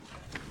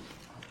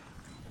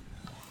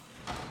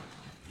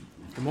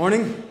Good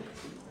morning.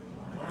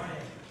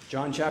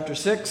 John chapter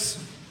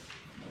 6.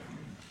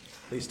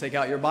 Please take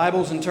out your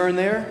Bibles and turn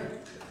there.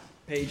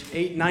 Page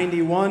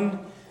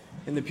 891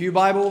 in the Pew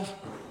Bible.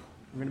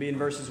 We're going to be in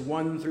verses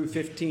 1 through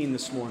 15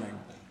 this morning.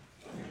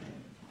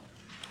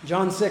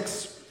 John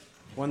 6,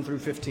 1 through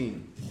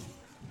 15.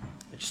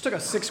 It just took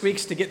us 6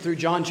 weeks to get through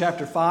John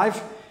chapter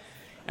 5,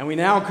 and we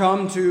now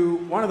come to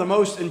one of the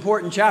most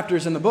important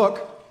chapters in the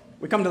book.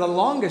 We come to the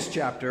longest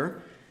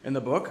chapter in the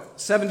book,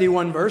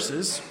 71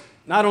 verses.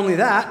 Not only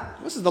that,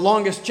 this is the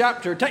longest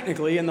chapter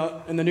technically in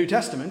the New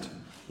Testament.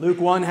 Luke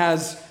 1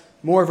 has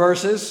more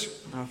verses.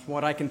 From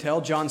what I can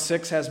tell, John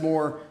 6 has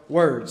more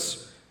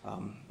words.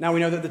 Now we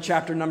know that the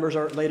chapter numbers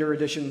are later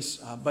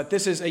additions, but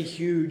this is a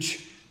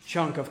huge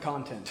chunk of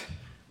content.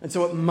 And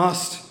so it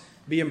must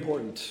be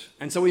important.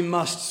 And so we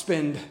must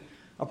spend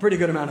a pretty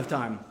good amount of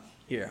time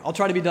here. I'll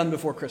try to be done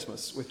before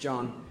Christmas with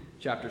John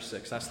chapter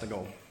 6. That's the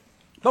goal.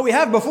 But we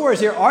have before us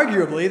here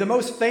arguably the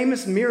most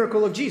famous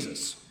miracle of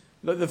Jesus.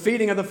 The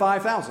feeding of the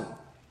 5,000.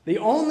 The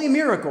only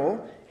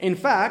miracle, in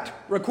fact,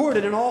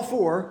 recorded in all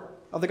four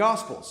of the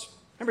Gospels.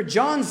 Remember,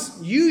 John's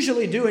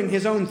usually doing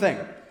his own thing.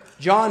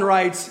 John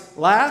writes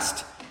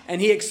last,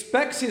 and he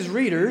expects his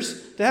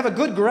readers to have a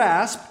good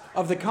grasp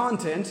of the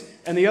content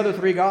in the other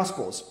three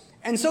Gospels.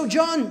 And so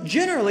John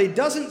generally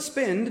doesn't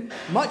spend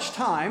much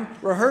time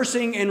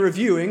rehearsing and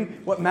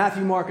reviewing what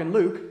Matthew, Mark, and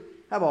Luke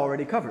have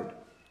already covered,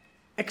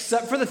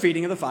 except for the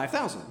feeding of the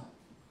 5,000.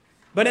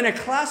 But in a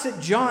classic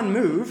John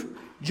move,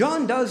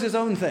 John does his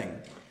own thing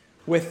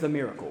with the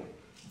miracle,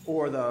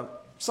 or the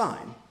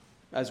sign,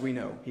 as we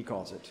know he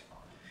calls it.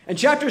 And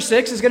chapter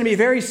 6 is going to be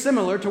very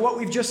similar to what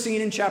we've just seen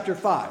in chapter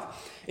 5.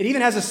 It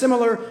even has a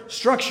similar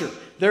structure.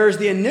 There's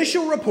the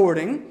initial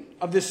reporting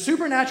of this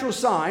supernatural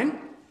sign.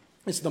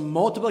 It's the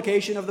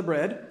multiplication of the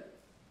bread,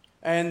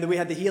 and we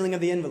had the healing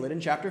of the invalid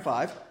in chapter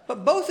 5.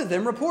 But both of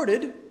them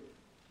reported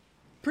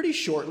pretty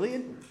shortly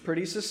and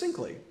pretty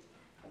succinctly.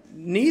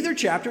 Neither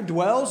chapter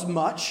dwells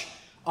much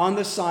on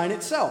the sign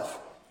itself.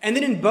 And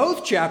then in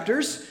both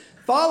chapters,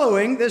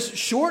 following this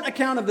short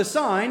account of the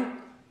sign,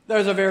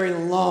 there's a very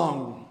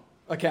long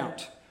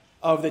account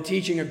of the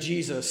teaching of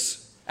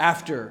Jesus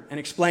after and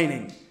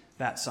explaining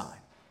that sign.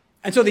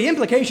 And so the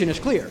implication is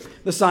clear.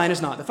 The sign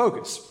is not the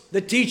focus.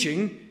 The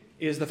teaching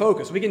is the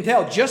focus. We can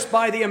tell just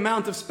by the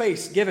amount of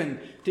space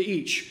given to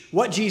each.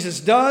 What Jesus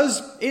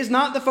does is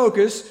not the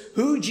focus.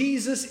 Who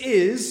Jesus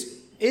is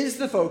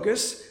the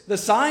focus. The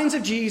signs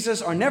of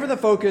Jesus are never the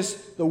focus.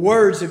 The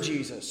words of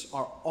Jesus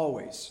are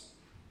always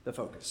the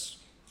focus.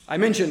 I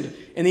mentioned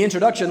in the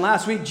introduction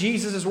last week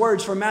Jesus'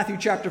 words from Matthew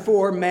chapter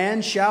 4,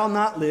 man shall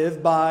not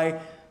live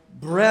by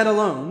bread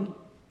alone,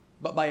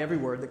 but by every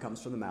word that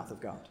comes from the mouth of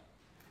God.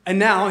 And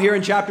now here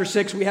in chapter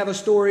 6 we have a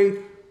story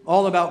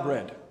all about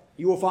bread.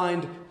 You will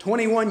find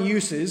 21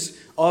 uses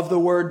of the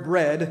word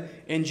bread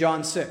in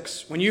John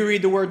 6. When you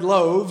read the word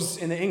loaves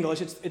in the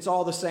English, it's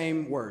all the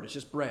same word. It's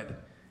just bread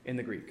in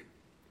the Greek.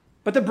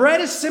 But the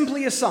bread is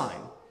simply a sign.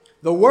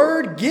 The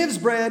word gives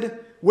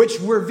bread,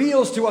 which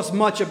reveals to us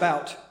much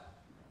about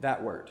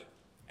that word.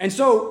 And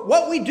so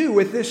what we do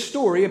with this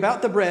story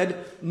about the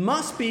bread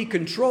must be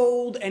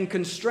controlled and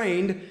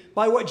constrained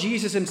by what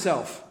Jesus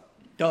himself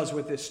does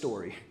with this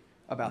story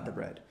about the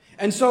bread.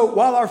 And so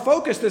while our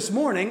focus this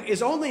morning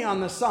is only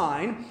on the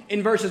sign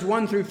in verses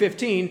 1 through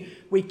 15,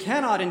 we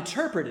cannot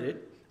interpret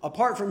it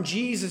apart from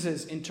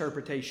Jesus'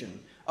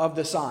 interpretation of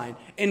the sign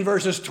in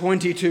verses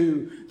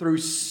 22 through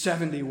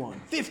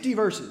 71. 50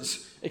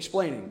 verses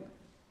explaining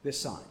this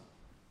sign.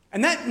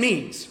 And that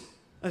means,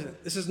 listen,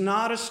 this is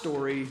not a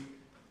story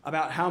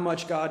about how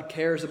much God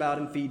cares about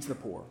and feeds the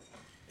poor.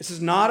 This is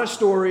not a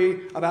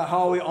story about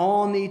how we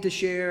all need to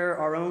share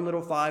our own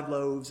little 5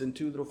 loaves and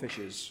 2 little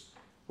fishes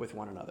with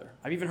one another.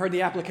 I've even heard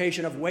the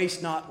application of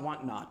waste not,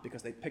 want not,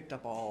 because they picked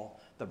up all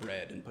the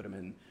bread and put them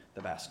in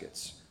the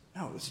baskets.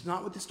 No, this is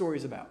not what the story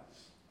is about.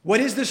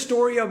 What is this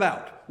story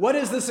about? What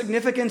is the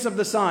significance of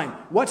the sign?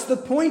 What's the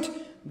point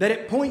that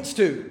it points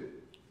to?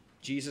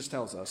 Jesus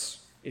tells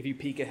us, if you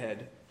peek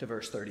ahead to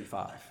verse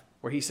 35,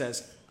 where he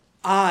says,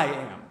 I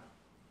am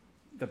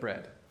the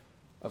bread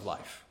of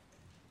life.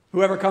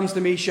 Whoever comes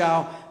to me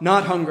shall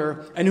not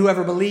hunger, and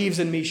whoever believes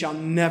in me shall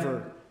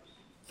never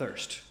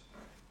thirst.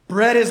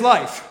 Bread is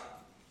life.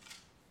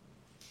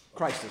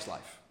 Christ is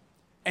life.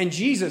 And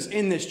Jesus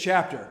in this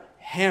chapter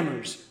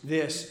hammers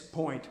this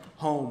point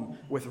home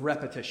with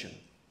repetition.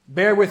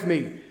 Bear with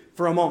me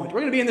for a moment.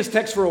 We're going to be in this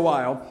text for a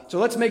while, so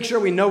let's make sure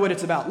we know what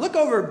it's about. Look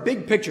over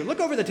big picture.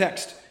 Look over the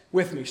text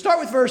with me. Start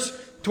with verse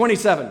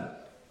 27.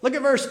 Look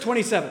at verse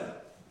 27.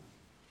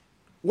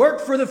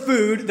 Work for the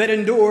food that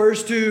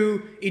endures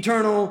to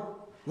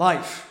eternal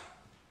life.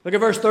 Look at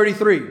verse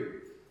 33.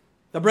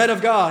 The bread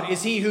of God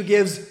is he who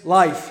gives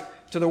life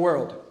to the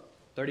world.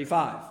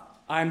 35.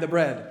 I am the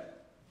bread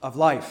of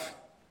life.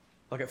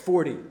 Look at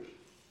 40.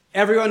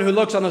 Everyone who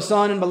looks on the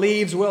Son and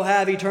believes will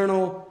have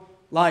eternal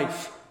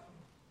life.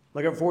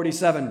 Look at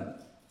 47.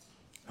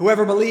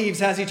 Whoever believes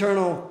has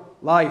eternal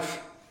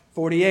life.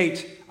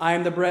 48. I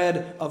am the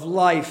bread of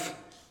life.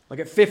 Look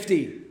at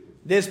 50.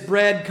 This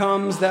bread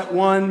comes that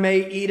one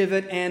may eat of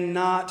it and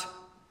not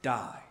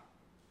die.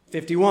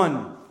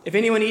 51, if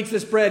anyone eats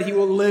this bread, he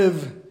will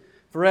live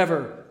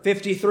forever.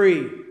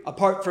 53,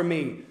 apart from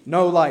me,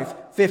 no life.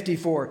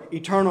 54,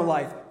 eternal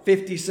life.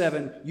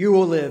 57, you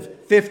will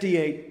live.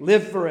 58,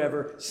 live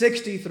forever.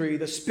 63,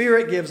 the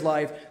Spirit gives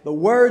life. The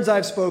words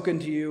I've spoken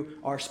to you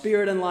are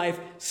spirit and life.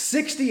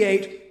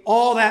 68,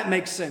 all that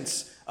makes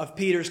sense of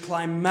Peter's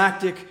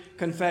climactic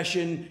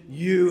confession.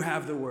 You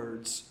have the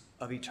words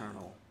of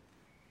eternal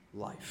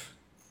life.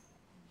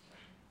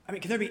 I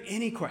mean, can there be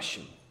any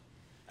question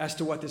as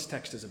to what this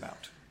text is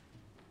about?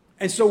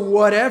 And so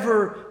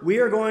whatever we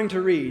are going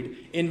to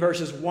read in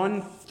verses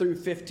 1 through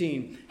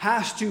 15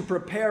 has to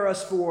prepare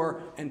us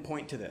for and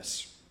point to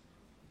this: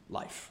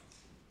 life.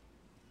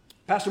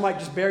 Pastor Mike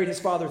just buried his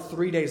father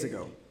 3 days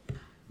ago.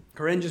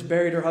 Corinne just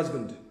buried her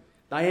husband.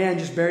 Diane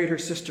just buried her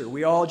sister.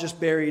 We all just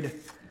buried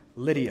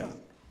Lydia.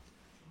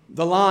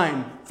 The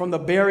line from the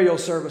burial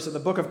service of the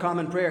Book of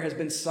Common Prayer has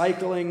been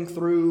cycling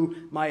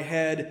through my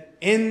head.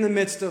 In the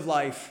midst of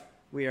life,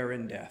 we are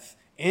in death.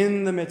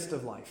 In the midst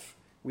of life,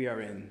 we are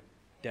in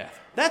death.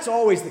 That's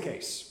always the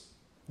case,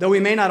 though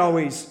we may not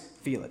always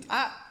feel it.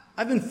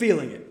 I've been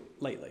feeling it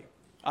lately.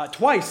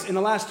 Twice in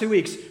the last 2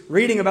 weeks,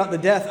 reading about the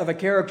death of a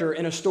character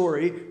in a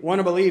story,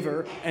 one a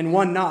believer and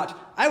one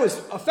not, I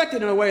was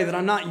affected in a way that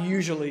I'm not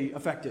usually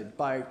affected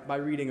by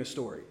reading a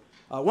story.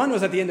 One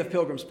was at the end of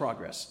Pilgrim's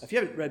Progress. If you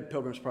haven't read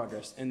Pilgrim's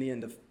Progress and the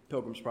end of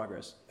Pilgrim's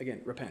Progress, again,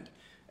 repent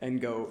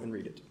and go and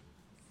read it.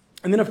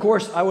 And then, of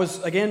course, I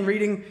was again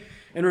reading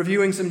and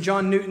reviewing some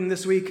John Newton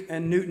this week,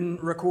 and Newton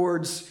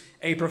records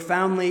a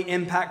profoundly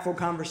impactful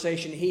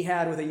conversation he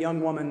had with a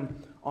young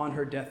woman on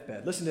her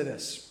deathbed. Listen to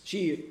this.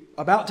 She,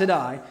 about to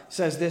die,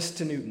 says this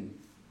to Newton: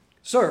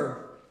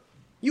 "Sir,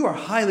 you are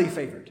highly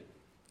favored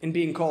in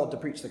being called to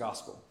preach the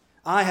gospel.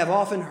 I have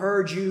often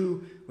heard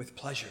you with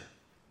pleasure.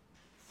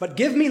 But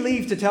give me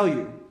leave to tell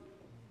you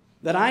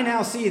that I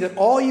now see that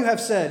all you have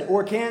said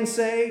or can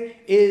say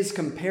is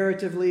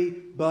comparatively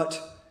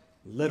but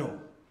little.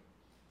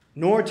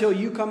 Nor till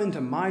you come into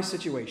my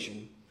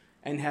situation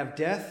and have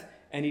death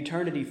and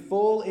eternity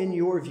full in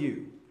your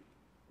view,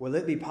 will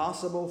it be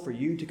possible for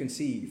you to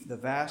conceive the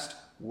vast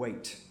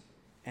weight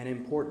and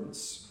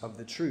importance of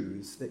the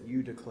truths that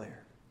you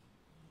declare.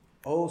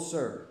 Oh,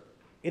 sir,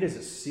 it is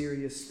a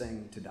serious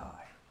thing to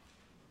die.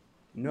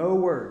 No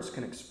words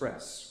can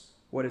express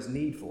what is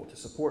needful to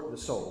support the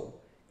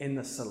soul in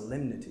the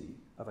solemnity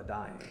of a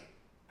dying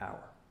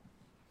hour."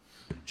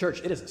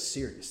 Church, it is a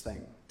serious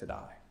thing to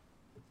die.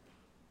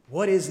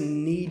 What is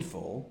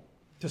needful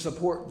to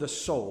support the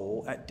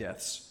soul at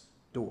death's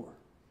door?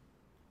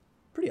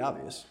 Pretty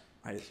obvious,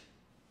 right?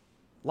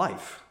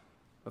 Life,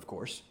 of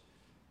course.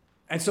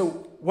 And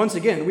so, once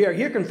again, we are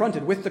here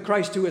confronted with the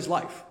Christ who is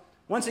life.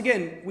 Once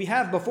again, we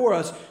have before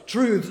us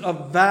truths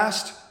of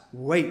vast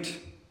weight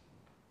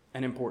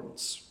and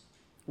importance.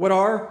 What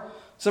are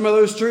some of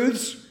those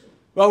truths?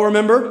 Well,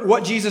 remember,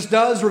 what Jesus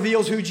does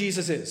reveals who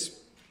Jesus is.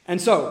 And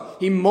so,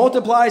 he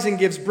multiplies and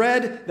gives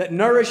bread that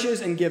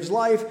nourishes and gives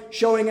life,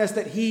 showing us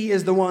that he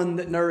is the one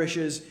that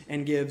nourishes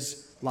and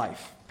gives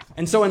life.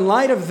 And so, in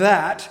light of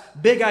that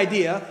big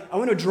idea, I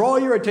want to draw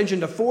your attention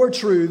to 4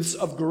 truths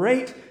of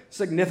great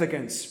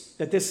significance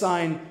that this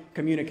sign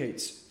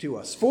communicates to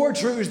us. 4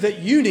 truths that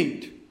you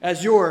need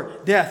as your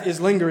death is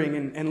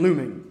lingering and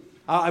looming.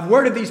 I've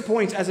worded these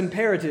points as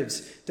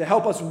imperatives to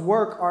help us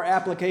work our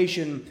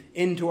application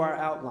into our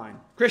outline.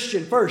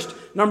 Christian, first,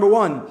 number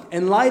 1,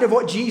 in light of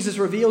what Jesus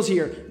reveals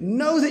here,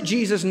 know that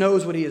Jesus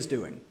knows what he is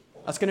doing.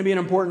 That's going to be an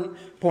important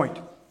point.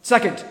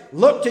 Second,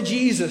 look to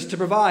Jesus to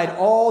provide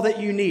all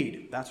that you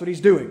need. That's what he's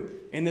doing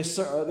in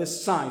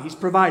this sign. He's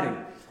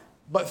providing.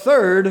 But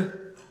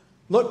third,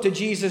 look to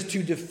Jesus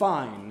to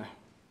define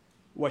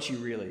what you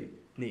really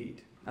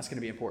need. That's going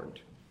to be important.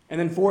 And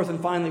then fourth and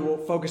finally,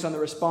 we'll focus on the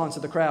response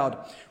of the crowd.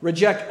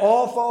 Reject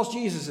all false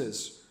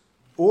Jesuses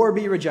or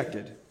be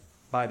rejected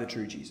by the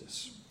true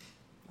Jesus.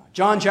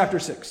 John chapter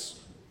 6,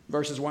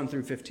 verses 1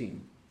 through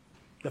 15.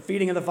 The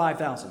feeding of the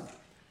 5,000.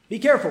 Be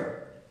careful.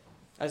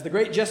 As the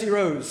great Jesse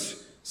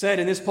Rose said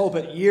in this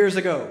pulpit years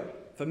ago,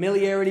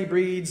 familiarity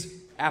breeds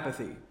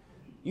apathy.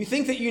 You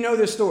think that you know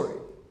this story.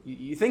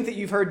 You think that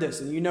you've heard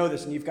this and you know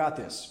this and you've got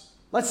this.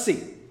 Let's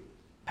see.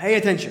 Pay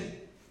attention,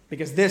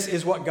 because this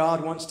is what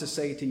God wants to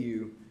say to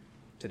you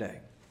today.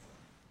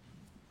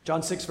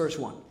 John 6, verse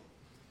 1.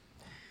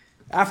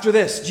 After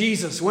this,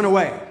 Jesus went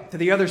away to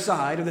the other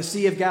side of the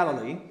Sea of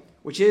Galilee,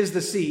 which is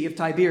the Sea of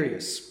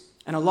Tiberias,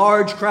 and a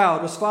large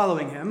crowd was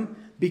following him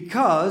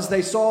because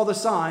they saw the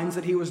signs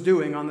that he was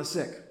doing on the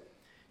sick.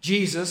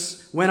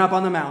 Jesus went up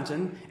on the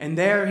mountain, and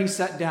there he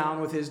sat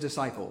down with his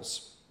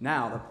disciples.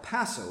 Now the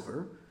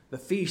Passover, the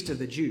feast of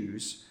the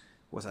Jews,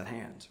 was at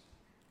hand.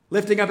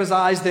 Lifting up his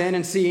eyes then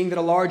and seeing that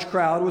a large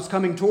crowd was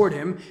coming toward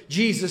him,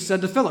 Jesus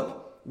said to Philip,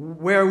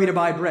 "Where are we to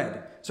buy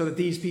bread so that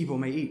these people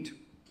may eat?"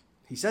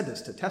 He said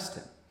this to test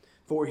him,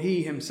 for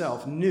he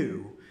himself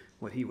knew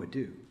what he would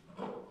do.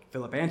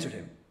 Philip answered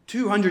him,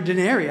 200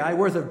 denarii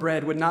worth of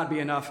bread would not be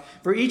enough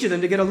for each of them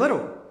to get a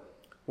little.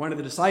 One of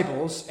the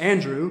disciples,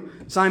 Andrew,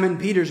 Simon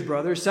Peter's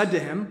brother, said to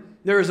him,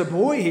 "There is a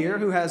boy here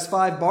who has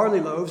 5 barley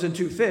loaves and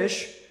 2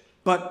 fish,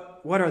 But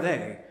what are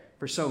they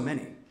for so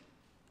many?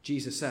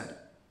 Jesus said,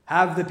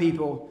 have the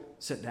people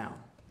sit down.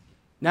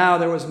 Now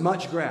there was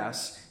much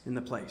grass in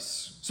the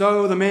place.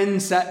 So the men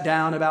sat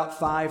down, about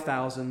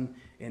 5,000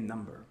 in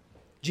number.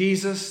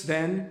 Jesus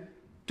then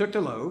took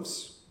the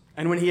loaves,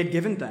 and when he had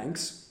given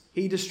thanks,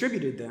 he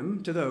distributed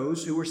them to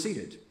those who were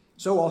seated.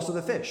 So also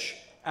the fish,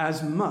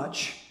 as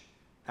much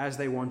as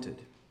they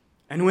wanted.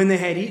 And when they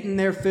had eaten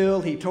their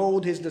fill, he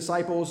told his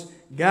disciples,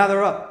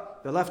 gather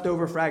up the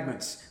leftover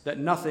fragments, that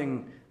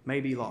nothing may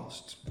be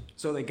lost.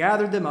 So they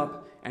gathered them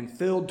up and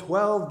filled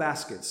 12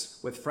 baskets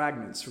with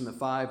fragments from the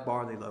 5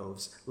 barley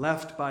loaves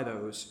left by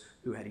those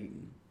who had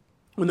eaten.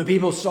 When the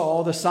people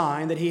saw the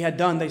sign that he had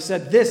done, they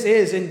said, this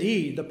is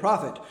indeed the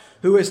prophet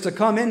who is to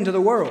come into the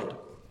world.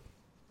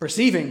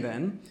 Perceiving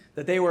then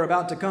that they were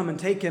about to come and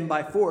take him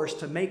by force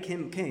to make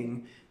him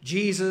king,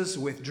 Jesus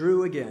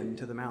withdrew again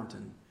to the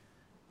mountain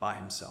by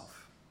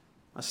himself.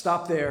 Let's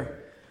stop there.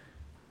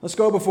 Let's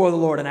go before the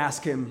Lord and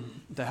ask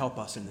him to help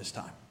us in this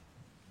time.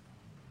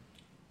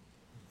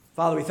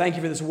 Father, we thank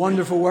you for this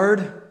wonderful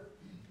word.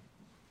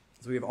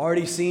 As we have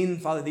already seen,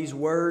 Father, these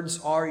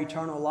words are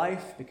eternal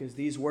life because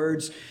these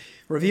words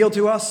reveal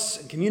to us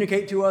and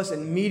communicate to us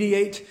and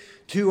mediate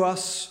to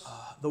us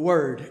the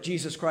Word,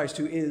 Jesus Christ,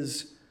 who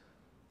is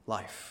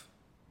life.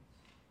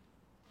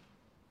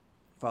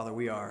 Father,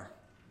 we are,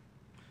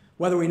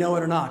 whether we know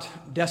it or not,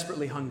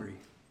 desperately hungry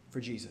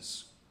for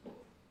Jesus.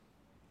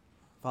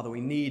 Father,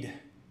 we need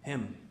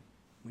him.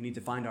 We need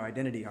to find our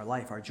identity, our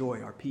life, our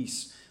joy, our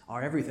peace,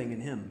 our everything in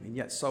him. And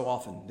yet so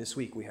often this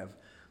week we have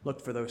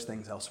looked for those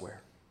things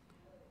elsewhere.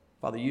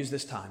 Father, use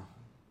this time,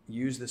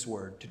 use this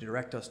word to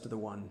direct us to the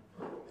one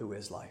who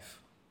is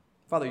life.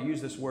 Father,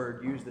 use this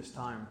word, use this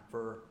time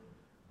for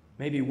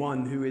maybe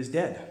one who is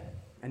dead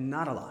and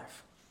not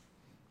alive,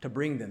 to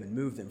bring them and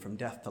move them from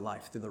death to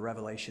life through the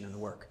revelation and the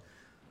work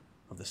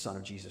of the Son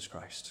of Jesus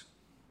Christ.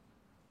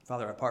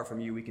 Father, apart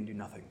from you, we can do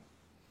nothing.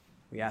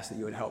 We ask that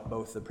you would help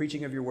both the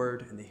preaching of your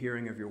word and the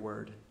hearing of your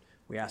word.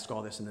 We ask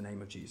all this in the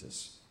name of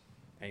Jesus.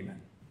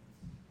 Amen.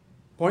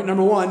 Point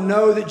number 1,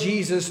 know that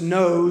Jesus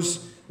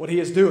knows what he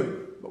is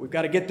doing. But we've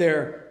got to get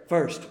there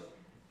first.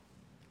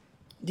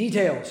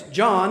 Details.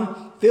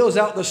 John fills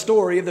out the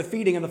story of the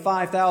feeding of the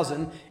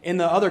 5,000 in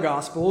the other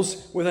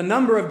Gospels with a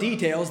number of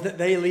details that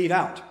they leave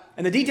out.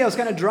 And the details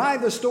kind of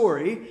drive the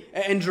story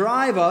and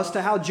drive us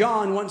to how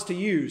John wants to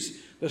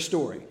use the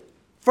story.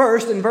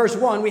 First, in verse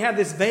 1, we have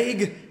this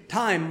vague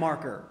time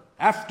marker.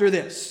 After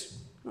this.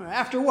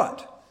 After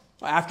what?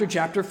 After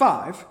chapter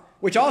 5,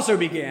 which also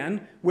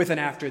began with an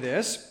after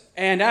this.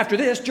 And after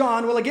this,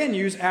 John will again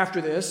use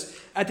after this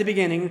at the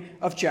beginning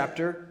of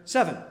chapter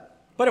 7.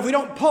 But if we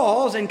don't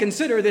pause and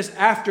consider this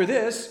after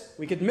this,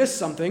 we could miss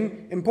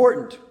something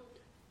important.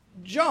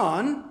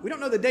 John, we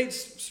don't know the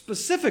dates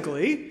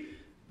specifically,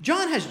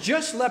 John has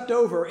just leapt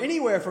over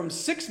anywhere from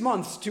 6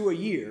 months to a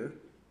year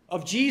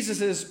of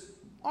Jesus'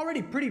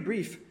 already pretty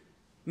brief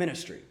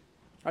ministry.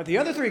 The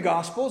other 3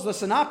 Gospels, the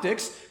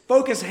Synoptics,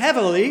 focus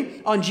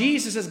heavily on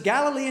Jesus'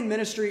 Galilean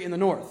ministry in the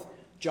north.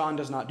 John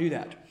does not do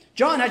that.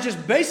 John has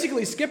just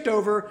basically skipped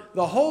over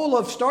the whole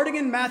of starting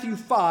in Matthew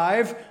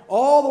 5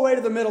 all the way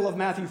to the middle of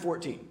Matthew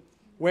 14,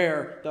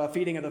 where the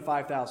feeding of the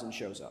 5,000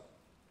 shows up.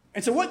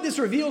 And so what this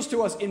reveals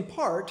to us in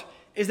part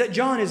is that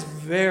John is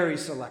very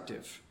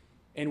selective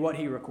in what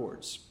he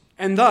records,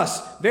 and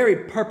thus very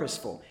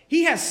purposeful.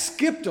 He has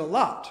skipped a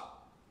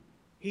lot.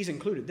 He's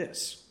included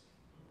this.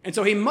 And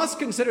so he must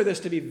consider this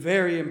to be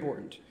very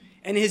important.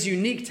 And his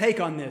unique take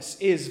on this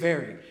is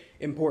very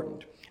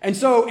important. And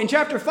so in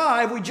chapter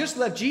 5, we just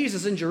left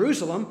Jesus in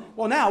Jerusalem.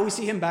 Well, now we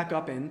see him back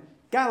up in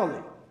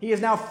Galilee. He is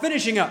now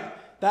finishing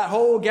up that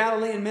whole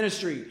Galilean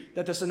ministry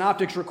that the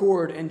Synoptics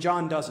record and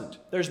John doesn't.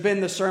 There's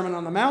been the Sermon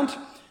on the Mount.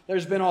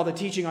 There's been all the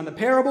teaching on the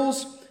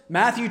parables.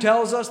 Matthew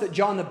tells us that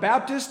John the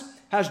Baptist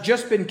has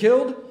just been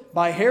killed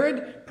by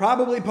Herod,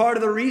 probably part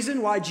of the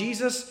reason why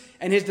Jesus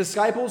and his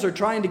disciples are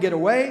trying to get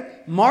away.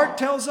 Mark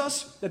tells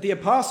us that the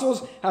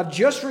apostles have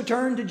just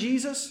returned to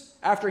Jesus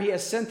after he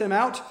has sent them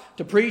out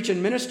to preach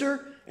and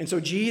minister. And so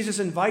Jesus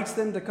invites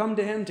them to come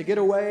to him to get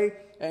away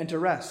and to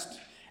rest.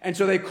 And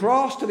so they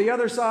cross to the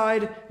other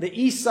side, the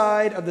east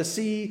side of the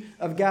Sea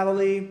of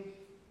Galilee.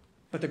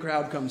 But the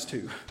crowd comes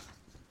too.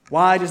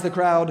 Why does the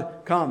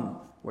crowd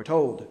come? We're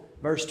told,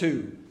 verse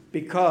 2,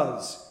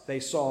 because they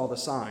saw the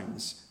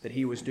signs that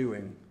he was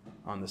doing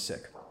on the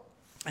sick.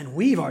 And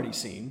we've already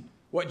seen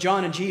what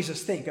John and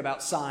Jesus think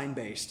about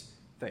sign-based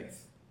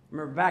faith.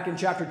 Remember back in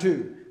chapter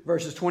 2,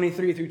 verses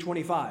 23 through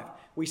 25,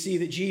 we see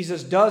that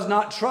Jesus does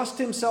not trust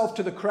himself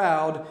to the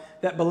crowd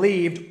that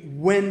believed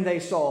when they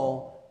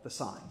saw the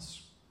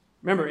signs.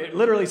 Remember, it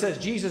literally says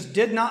Jesus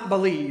did not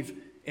believe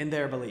in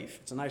their belief.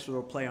 It's a nice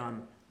little play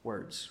on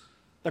words.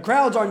 The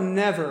crowds are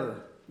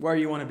never where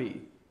you want to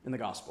be in the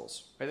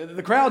Gospels.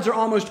 The crowds are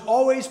almost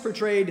always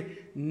portrayed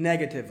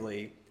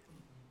negatively,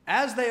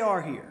 as they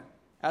are here,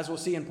 as we'll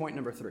see in point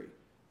number 3.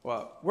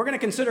 Well, we're going to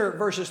consider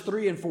verses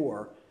 3 and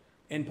 4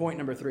 in point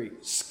number 3.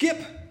 Skip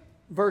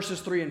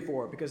verses 3 and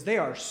 4 because they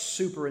are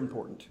super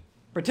important.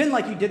 Pretend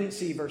like you didn't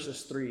see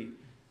verses 3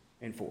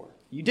 and 4.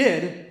 You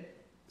did,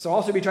 So I'll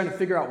also be trying to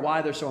figure out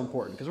why they're so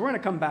important, because we're going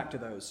to come back to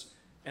those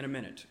in a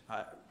minute.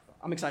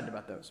 I'm excited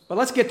about those. But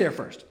let's get there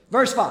first.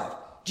 Verse 5.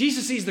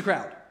 Jesus sees the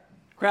crowd.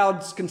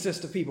 Crowds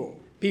consist of people.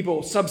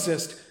 People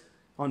subsist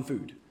on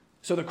food.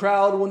 So the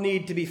crowd will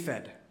need to be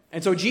fed.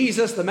 And so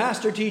Jesus, the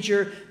master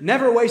teacher,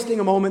 never wasting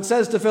a moment,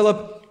 says to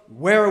Philip,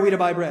 "Where are we to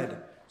buy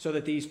bread so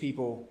that these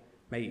people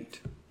may eat?"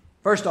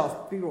 First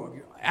off, people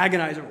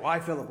agonize over, why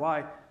Philip?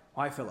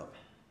 Why Philip?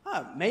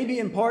 Maybe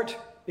in part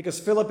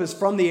because Philip is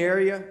from the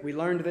area. We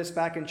learned this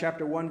back in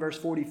chapter 1, verse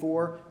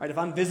 44. Right? If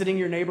I'm visiting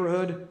your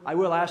neighborhood, I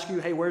will ask you,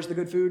 hey, where's the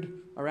good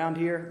food around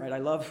here? Right? I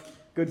love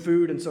good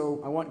food, and so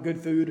I want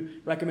good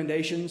food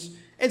recommendations.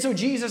 And so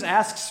Jesus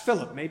asks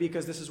Philip, maybe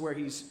because this is where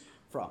he's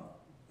from.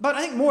 But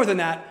I think more than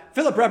that,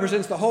 Philip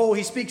represents the whole.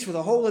 He speaks for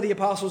the whole of the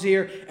apostles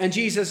here, and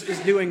Jesus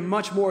is doing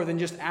much more than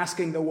just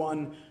asking the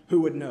one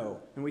who would know.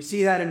 And we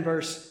see that in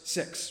verse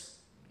 6.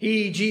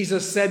 He,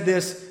 Jesus, said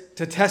this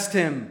to test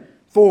him,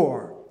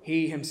 for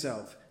he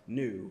himself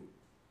knew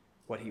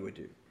what he would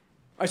do.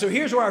 All right, so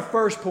here's where our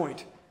first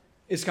point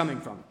is coming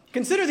from.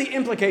 Consider the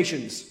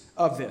implications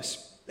of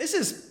this. This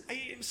is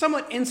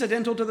somewhat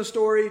incidental to the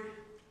story,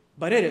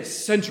 but it is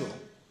central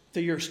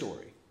to your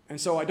story. And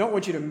so I don't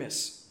want you to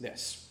miss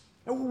this.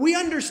 We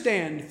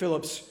understand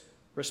Philip's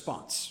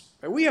response.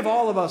 We have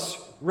all of us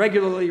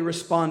regularly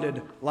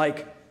responded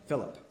like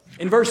Philip.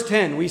 In verse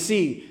 10, we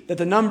see that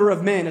the number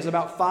of men is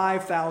about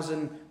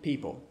 5,000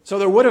 people. So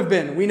there would have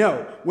been, we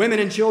know, women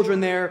and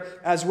children there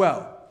as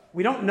well.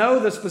 We don't know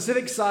the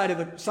specific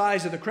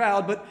size of the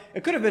crowd, but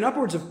it could have been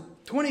upwards of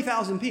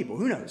 20,000 people.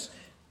 Who knows?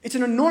 It's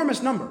an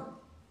enormous number.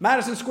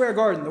 Madison Square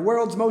Garden, the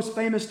world's most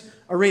famous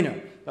arena.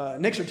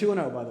 Knicks are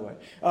 2-0, by the way.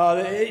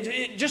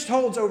 It just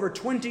holds over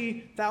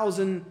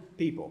 20,000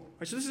 people.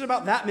 Right, so this is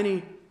about that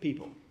many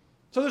people.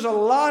 So there's a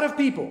lot of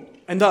people,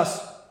 and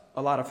thus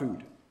a lot of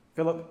food.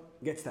 Philip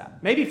gets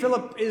that. Maybe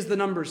Philip is the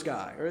numbers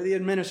guy or the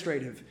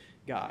administrative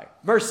guy.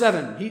 Verse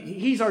 7,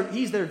 he's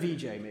their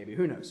VJ maybe,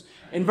 who knows.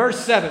 In verse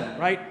 7,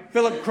 right,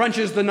 Philip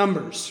crunches the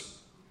numbers.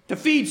 To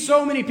feed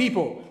so many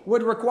people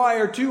would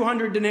require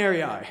 200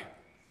 denarii. If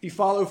you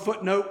follow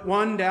footnote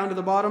 1 down to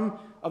the bottom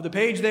of the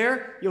page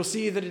there, you'll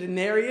see that a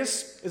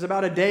denarius is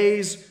about a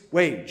day's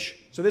wage.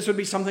 So this would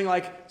be something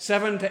like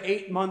 7 to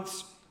 8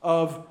 months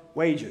of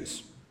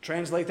wages.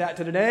 Translate that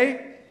to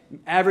today,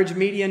 average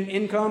median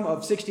income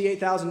of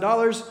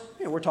 $68,000.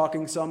 We're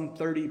talking some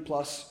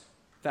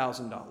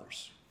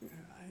 $30,000+.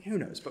 Who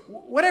knows? But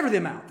whatever the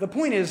amount, the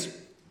point is,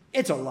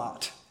 it's a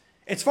lot.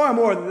 It's far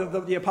more.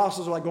 The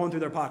apostles are like going through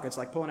their pockets,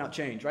 like pulling out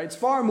change, right? It's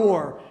far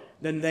more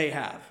than they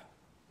have.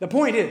 The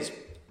point is,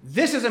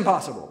 this is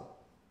impossible,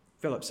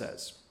 Philip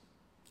says.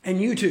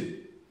 And you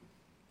too,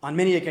 on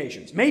many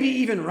occasions, maybe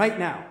even right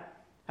now,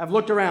 have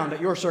looked around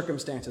at your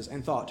circumstances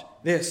and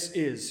thought, this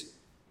is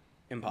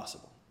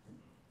impossible.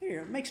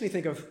 It makes me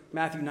think of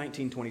Matthew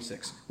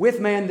 19:26. With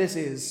man, this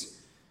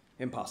is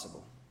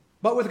impossible.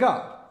 But with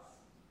God,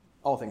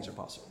 all things are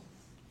possible.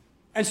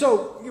 And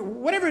so,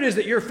 whatever it is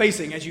that you're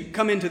facing as you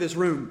come into this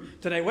room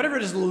today, whatever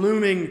it is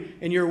looming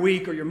in your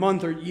week or your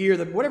month or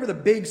year, whatever the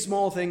big,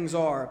 small things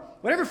are,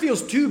 whatever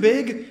feels too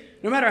big,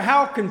 no matter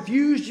how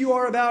confused you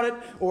are about it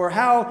or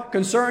how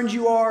concerned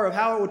you are of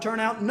how it will turn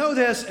out, know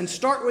this and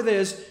start with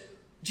this.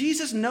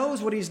 Jesus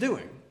knows what he's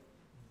doing,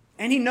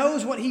 and he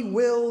knows what he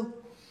will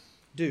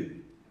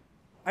do.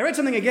 I read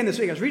something again this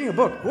week. I was reading a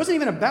book. It wasn't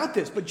even about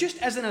this, but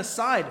just as an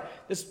aside,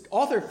 this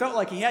author felt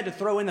like he had to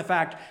throw in the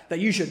fact that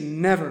you should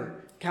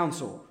never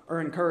counsel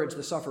or encourage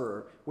the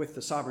sufferer with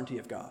the sovereignty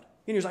of God.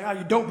 And he was like,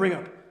 you don't bring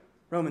up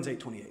Romans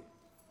 8:28.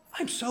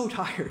 I'm so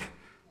tired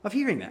of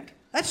hearing that.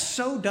 That's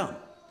so dumb.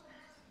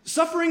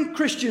 Suffering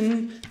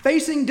Christian,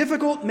 facing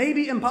difficult,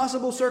 maybe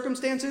impossible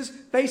circumstances,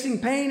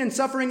 facing pain and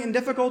suffering and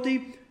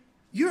difficulty,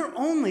 your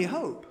only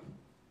hope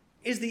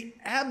is the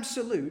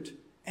absolute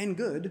and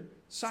good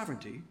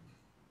sovereignty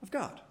of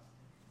God.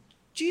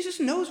 Jesus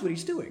knows what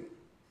he's doing.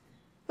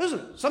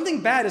 Listen,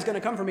 something bad is going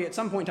to come for me at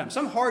some point in time.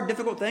 Some hard,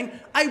 difficult thing.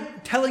 I'm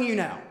telling you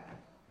now.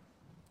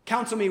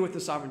 Counsel me with the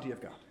sovereignty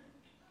of God.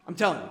 I'm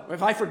telling you.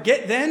 If I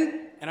forget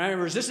then and I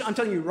resist it, I'm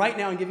telling you right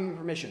now and giving you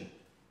permission.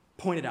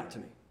 Point it out to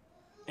me.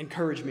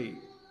 Encourage me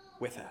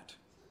with that.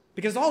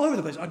 Because it's all over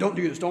the place. Oh, don't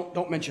do this.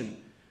 Don't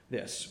mention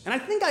this. And I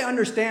think I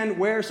understand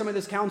where some of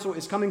this counsel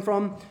is coming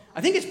from.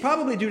 I think it's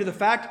probably due to the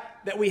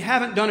fact that we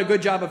haven't done a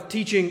good job of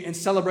teaching and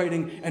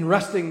celebrating and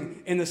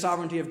resting in the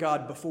sovereignty of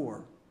God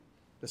before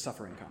the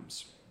suffering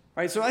comes.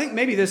 Right? So I think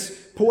maybe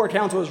this poor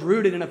counsel is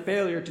rooted in a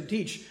failure to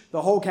teach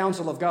the whole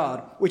counsel of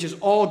God, which is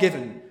all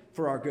given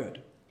for our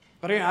good.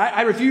 But again,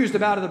 I refuse to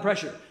bow to the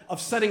pressure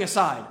of setting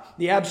aside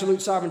the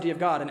absolute sovereignty of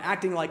God and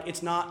acting like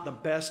it's not the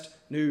best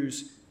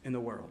news in the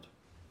world.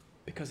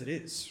 Because it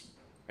is.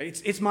 Right?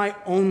 It's my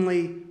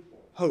only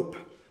hope.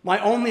 My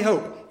only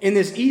hope in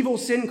this evil,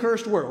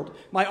 sin-cursed world,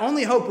 my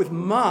only hope with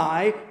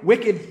my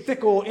wicked,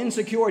 fickle,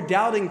 insecure,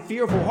 doubting,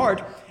 fearful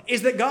heart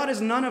is that God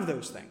is none of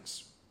those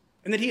things.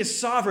 And that he is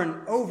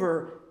sovereign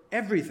over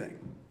everything.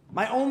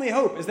 My only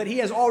hope is that he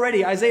has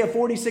already, Isaiah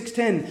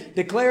 46:10,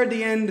 declared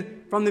the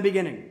end from the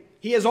beginning.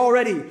 He has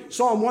already,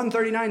 Psalm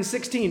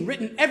 139:16,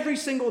 written every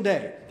single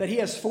day that he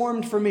has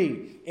formed for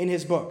me in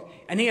his book.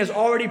 And he has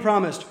already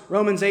promised,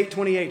 Romans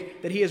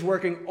 8:28, that he is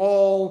working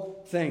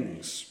all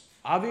things.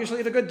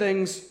 Obviously the good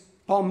things.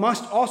 Paul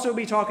must also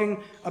be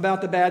talking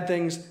about the bad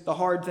things, the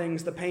hard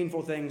things, the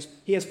painful things.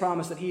 He has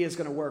promised that he is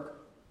going to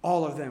work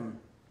all of them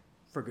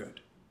for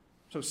good.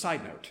 So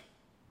side note,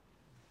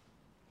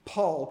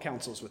 Paul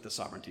counsels with the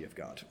sovereignty of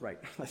God, right?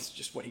 That's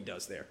just what he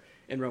does there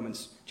in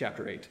Romans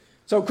chapter 8.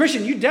 So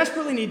Christian, you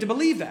desperately need to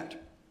believe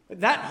that.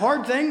 That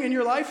hard thing in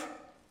your life,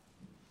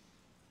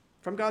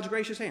 from God's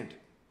gracious hand.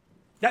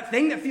 That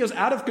thing that feels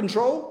out of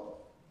control,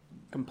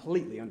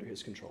 completely under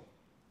his control.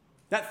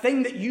 That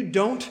thing that you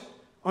don't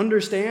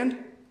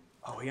understand,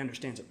 oh, he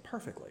understands it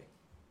perfectly.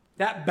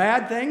 That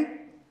bad thing,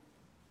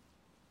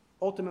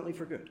 ultimately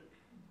for good.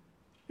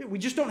 We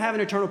just don't have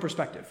an eternal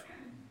perspective.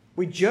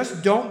 We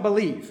just don't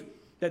believe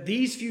that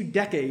these few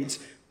decades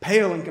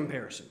pale in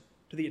comparison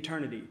to the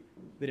eternity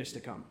that is to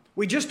come.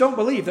 We just don't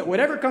believe that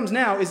whatever comes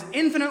now is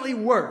infinitely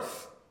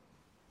worth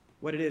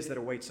what it is that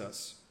awaits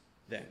us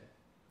then.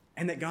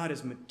 And that God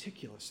is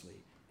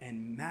meticulously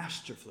and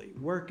masterfully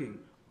working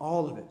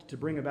all of it to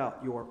bring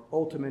about your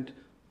ultimate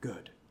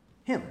good.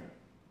 Him.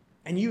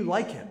 And you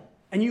like him.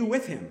 And you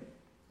with him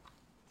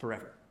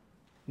forever.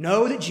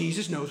 Know that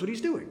Jesus knows what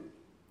he's doing.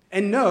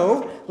 And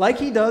know, like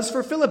he does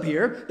for Philip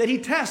here, that he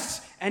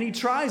tests and he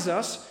tries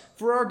us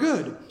for our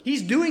good.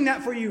 He's doing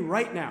that for you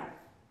right now.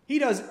 He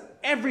does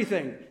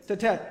everything to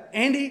test.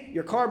 Andy,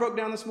 your car broke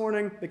down this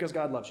morning because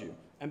God loves you.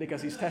 And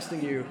because he's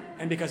testing you.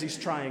 And because he's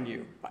trying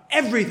you.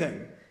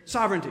 Everything.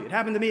 Sovereignty. It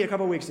happened to me a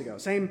couple weeks ago.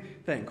 Same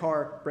thing.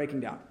 Car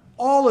breaking down.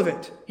 All of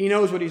it. He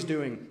knows what he's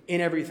doing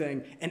in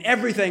everything. And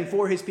everything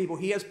for his people.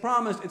 He has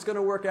promised it's going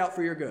to work out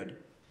for your good.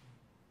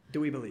 Do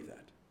we believe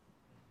that?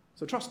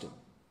 So trust him.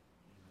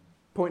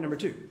 Point number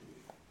 2.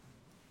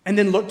 And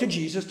then look to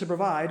Jesus to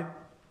provide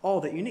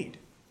all that you need.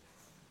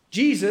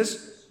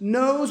 Jesus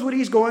knows what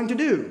he's going to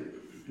do.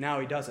 Now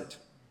he does it.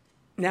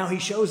 Now he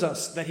shows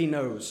us that he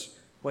knows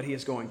what he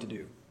is going to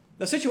do.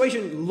 The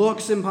situation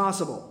looks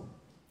impossible.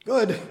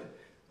 Good.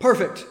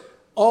 Perfect.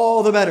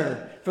 All the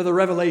better for the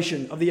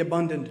revelation of the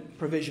abundant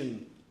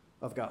provision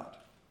of God.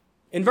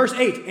 In verse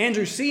 8,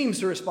 Andrew seems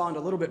to respond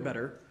a little bit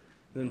better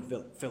than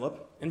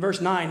Philip. In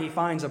verse 9, he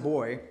finds a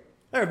boy.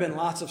 There have been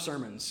lots of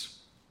sermons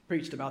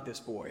preached about this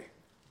boy.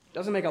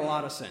 Doesn't make a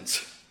lot of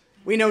sense.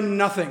 We know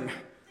nothing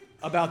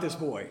about this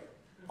boy.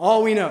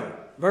 All we know,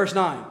 verse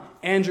 9,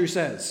 Andrew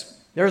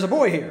says, there's a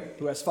boy here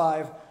who has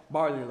 5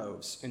 barley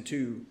loaves and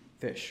 2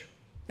 fish.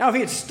 Now, if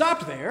he had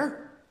stopped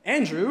there,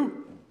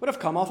 Andrew would have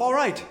come off all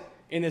right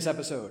in this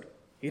episode.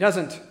 He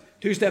doesn't.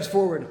 2 steps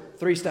forward,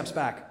 3 steps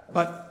back.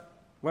 But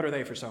what are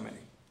they for so many?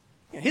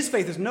 His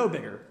faith is no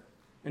bigger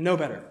and no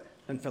better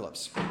than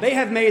Philip's. They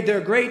have made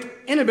their great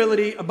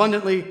inability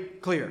abundantly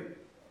clear.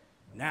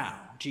 Now,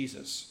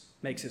 Jesus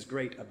makes his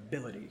great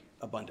ability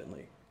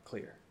abundantly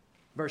clear.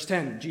 Verse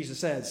 10, Jesus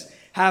says,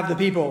 have the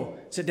people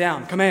sit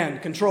down,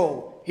 command,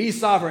 control. He's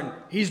sovereign.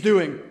 He's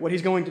doing what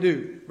he's going to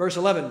do. Verse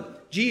 11,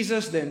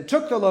 Jesus then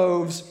took the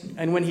loaves,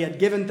 and when he had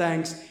given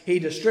thanks, he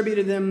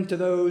distributed them to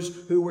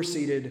those who were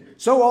seated.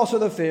 So also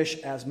the fish,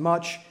 as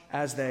much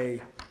as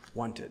they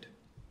wanted.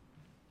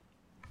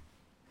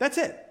 That's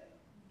it.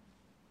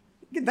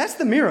 That's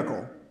the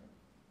miracle.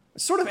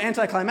 It's sort of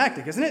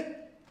anticlimactic, isn't it?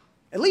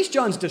 At least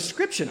John's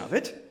description of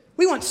it.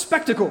 We want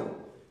spectacle.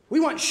 We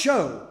want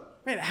show.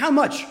 Man, how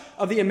much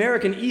of the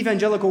American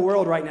evangelical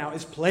world right now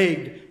is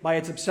plagued by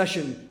its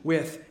obsession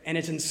with and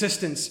its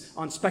insistence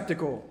on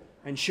spectacle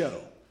and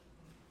show?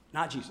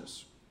 Not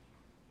Jesus.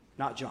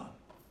 Not John.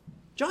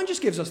 John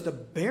just gives us the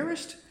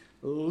barest,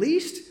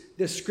 least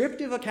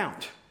descriptive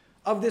account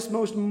of this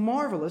most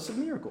marvelous of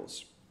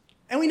miracles.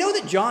 And we know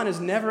that John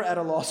is never at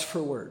a loss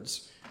for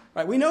words.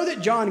 Right? We know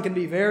that John can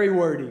be very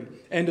wordy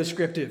and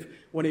descriptive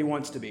when he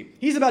wants to be.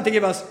 He's about to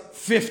give us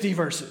 50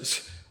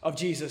 verses of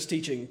Jesus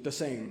teaching the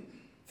same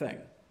thing.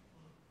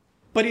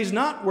 But he's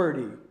not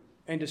wordy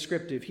and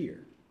descriptive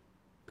here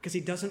because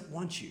he doesn't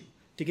want you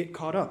to get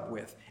caught up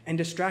with and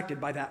distracted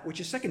by that which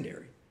is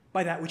secondary,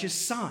 by that which is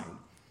sign.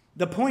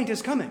 The point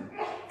is coming.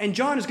 And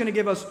John is going to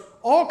give us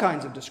all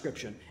kinds of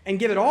description and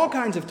give it all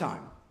kinds of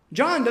time.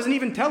 John doesn't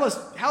even tell us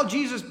how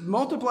Jesus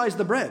multiplies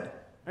the bread.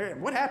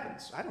 What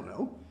happens? I don't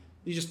know.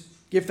 You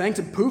just give thanks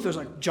and poof, there's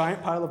like a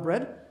giant pile of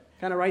bread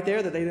kind of right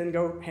there that they then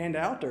go hand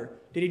out? Or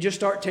did he just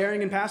start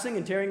tearing and passing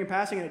and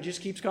it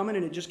just keeps coming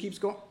and it just keeps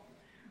going?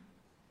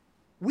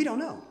 We don't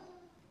know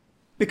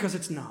because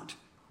it's not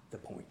the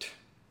point.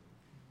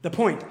 The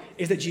point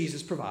is that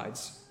Jesus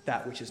provides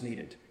that which is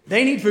needed.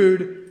 They need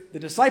food. The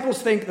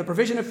disciples think the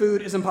provision of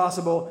food is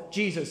impossible.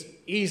 Jesus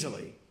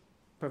easily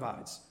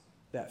provides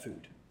that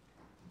food.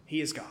 He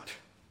is God.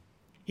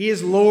 He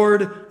is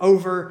Lord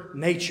over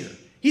nature.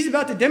 He's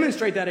about to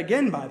demonstrate that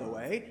again, by the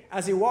way,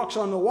 as he walks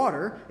on the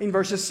water in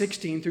verses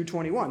 16 through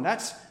 21.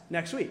 That's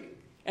next week.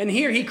 And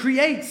here he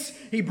creates,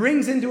 he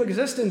brings into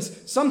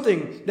existence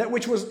something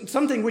which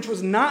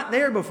was not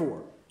there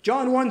before.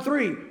 John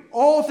 1:3,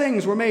 all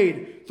things were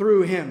made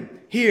through him.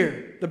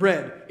 Here, the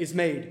bread is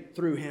made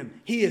through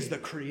him. He is the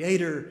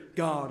creator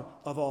God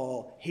of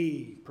all.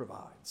 He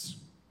provides.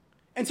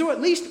 And so at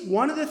least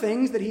one of the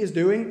things that he is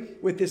doing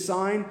with this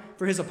sign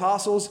for his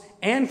apostles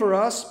and for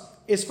us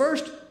is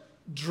first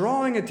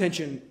drawing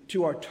attention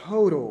to our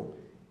total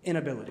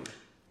inability.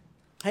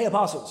 Hey,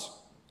 apostles,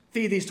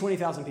 feed these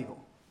 20,000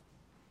 people.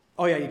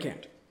 Oh yeah, you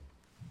can't.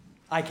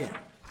 I can.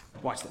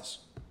 Watch this.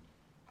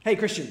 Hey,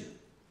 Christian,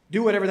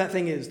 do whatever that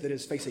thing is that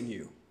is facing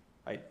you.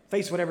 Right?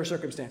 Face whatever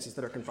circumstances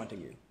that are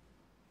confronting you.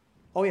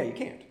 Oh yeah, you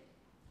can't.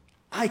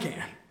 I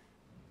can.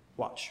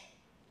 Watch.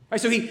 Right,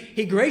 so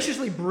he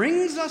graciously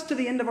brings us to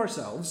the end of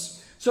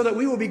ourselves so that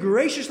we will be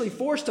graciously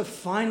forced to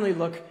finally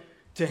look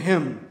to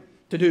him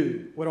to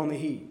do what only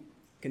he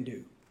can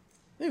do.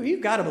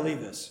 You've got to believe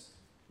this.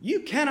 You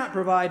cannot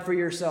provide for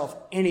yourself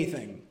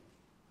anything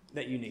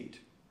that you need.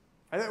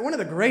 One of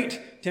the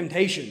great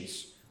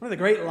temptations, one of the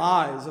great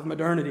lies of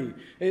modernity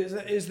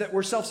is that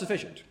we're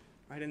self-sufficient,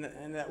 right?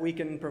 And that we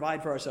can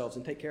provide for ourselves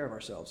and take care of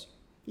ourselves.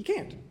 You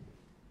can't.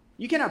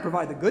 You cannot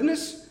provide the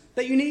goodness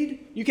that you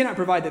need. You cannot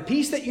provide the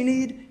peace that you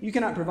need. You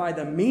cannot provide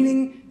the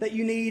meaning that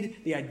you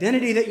need, the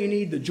identity that you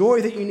need, the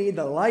joy that you need,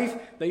 the life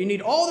that you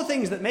need, all the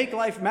things that make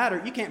life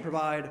matter. You can't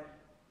provide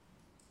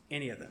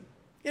any of them.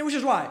 And which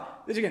is why,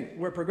 again,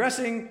 we're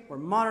progressing, we're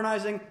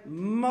modernizing,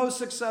 most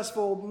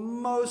successful,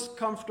 most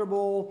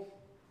comfortable,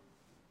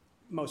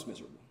 most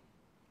miserable,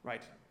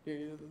 right?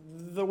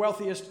 The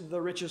wealthiest,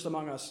 the richest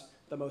among us,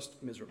 the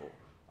most miserable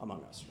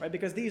among us, right?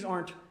 Because these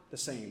aren't the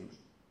same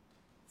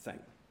thing.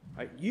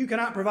 Right? You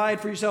cannot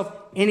provide for yourself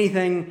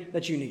anything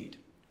that you need,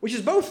 which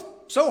is both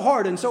so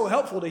hard and so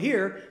helpful to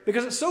hear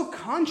because it's so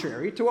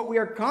contrary to what we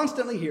are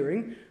constantly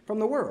hearing from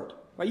the world.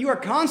 Right? You are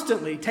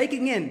constantly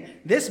taking in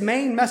this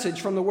main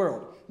message from the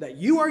world, that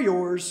you are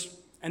yours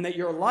and that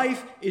your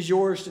life is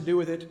yours to do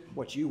with it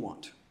what you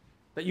want,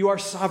 that you are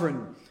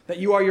sovereign, that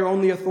you are your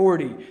only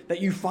authority,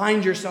 that you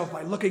find yourself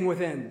by looking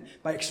within,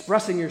 by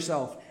expressing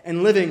yourself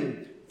and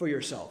living for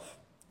yourself.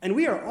 And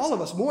we are, all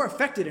of us, more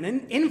affected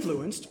and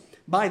influenced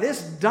by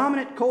this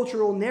dominant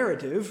cultural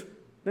narrative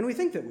than we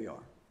think that we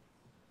are.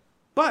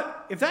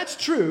 But if that's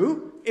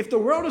true, if the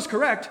world is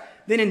correct,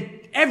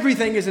 then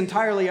everything is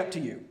entirely up to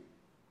you.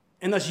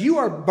 And thus you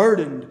are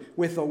burdened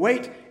with the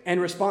weight and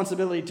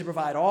responsibility to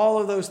provide all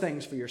of those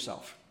things for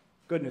yourself.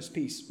 Goodness,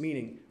 peace,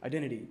 meaning,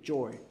 identity,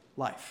 joy,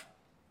 life.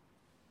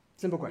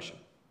 Simple question.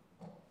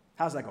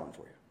 How's that going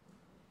for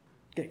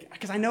you?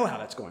 Because I know how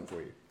that's going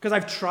for you. Because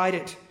I've tried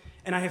it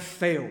and I have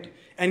failed.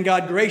 And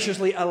God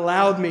graciously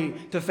allowed me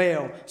to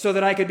fail so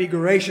that I could be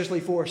graciously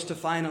forced to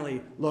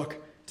finally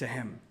look to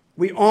him.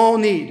 We all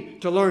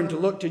need to learn to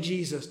look to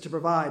Jesus to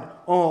provide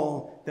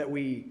all that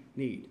we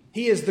need.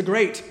 He is the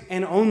great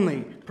and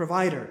only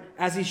provider,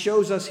 as he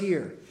shows us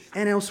here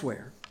and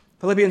elsewhere.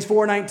 Philippians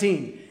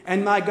 4:19,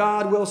 and my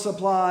God will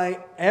supply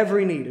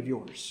every need of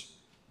yours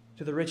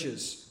to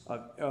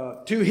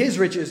his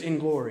riches in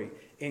glory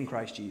in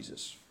Christ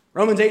Jesus.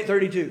 Romans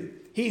 8:32,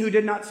 he who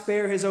did not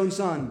spare his own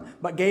son,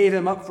 but gave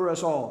him up for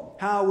us all,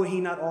 how will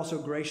he not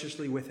also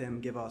graciously with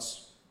him give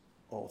us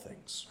all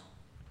things?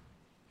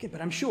 Okay,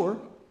 but I'm sure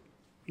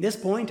this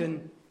point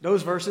and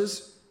those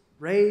verses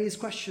raise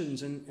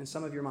questions in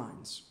some of your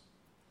minds.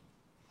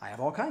 I have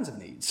all kinds of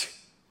needs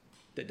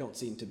that don't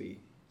seem to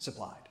be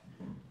supplied.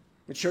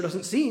 It sure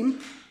doesn't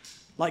seem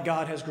like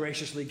God has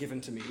graciously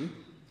given to me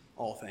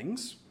all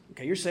things.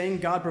 Okay, you're saying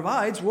God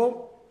provides.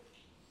 Well,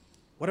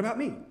 what about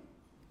me?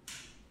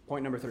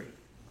 Point number 3.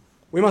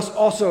 We must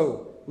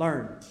also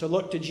learn to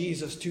look to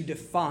Jesus to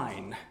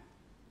define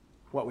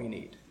what we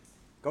need.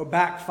 Go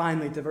back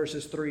finally to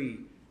verses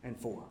 3 and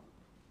 4.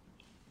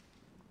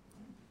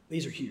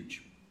 These are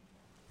huge.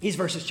 These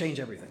verses change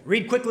everything.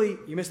 Read quickly,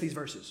 you miss these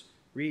verses.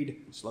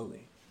 Read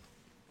slowly.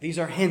 These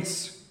are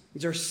hints.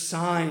 These are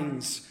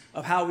signs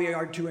of how we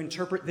are to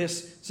interpret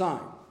this sign.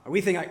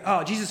 We think,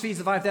 Jesus feeds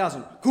the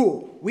 5,000.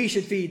 Cool, we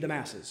should feed the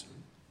masses.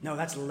 No,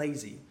 that's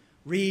lazy.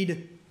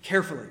 Read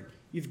carefully.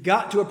 You've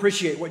got to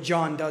appreciate what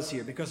John does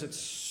here because it's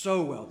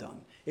so well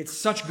done. It's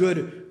such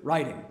good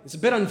writing. It's a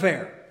bit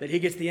unfair that he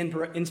gets the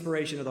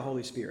inspiration of the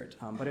Holy Spirit,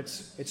 but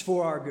it's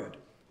for our good.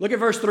 Look at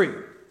verse 3.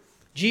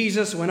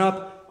 Jesus went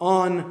up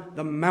on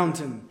the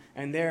mountain,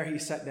 and there he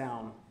sat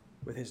down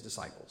with his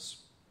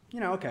disciples.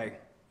 Okay,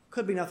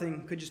 could be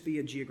nothing, could just be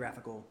a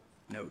geographical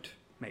note,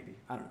 maybe.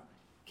 I don't know.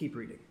 Keep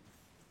reading.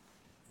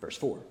 Verse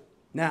 4.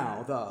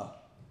 Now the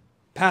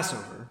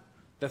Passover,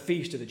 the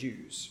feast of the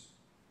Jews,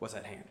 was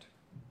at hand.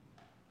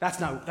 That's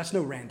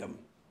no random,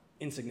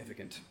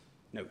 insignificant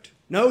note.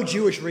 No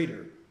Jewish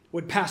reader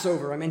would pass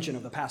over a mention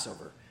of the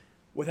Passover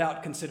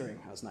without considering,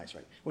 that's nice,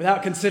 right?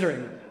 Without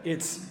considering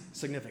its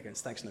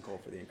significance. Thanks, Nicole,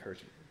 for the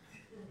encouragement.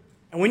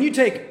 And when you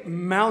take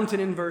mountain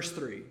in verse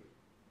 3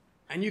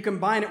 and you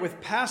combine it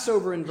with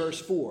Passover in verse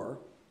 4,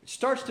 it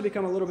starts to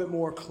become a little bit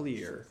more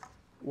clear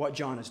what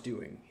John is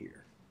doing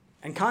here.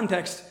 And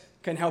context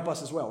can help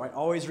us as well, right?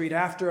 Always read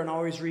after and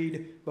always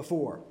read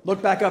before.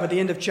 Look back up at the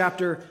end of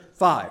chapter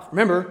 5.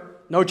 Remember,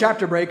 no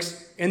chapter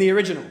breaks in the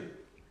original.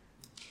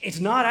 It's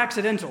not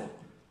accidental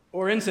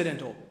or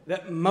incidental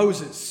that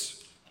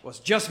Moses was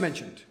just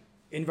mentioned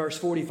in verse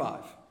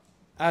 45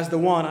 as the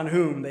one on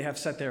whom they have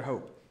set their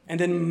hope. And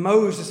then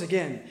Moses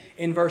again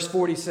in verse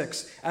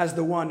 46 as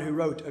the one who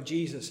wrote of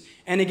Jesus.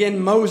 And again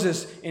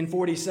Moses in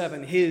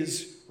 47,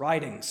 his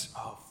writings.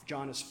 Oh,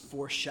 John is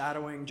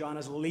foreshadowing. John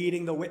is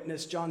leading the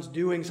witness. John's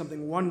doing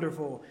something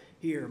wonderful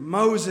here.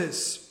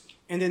 Moses.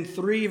 And then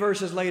 3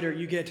 verses later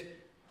you get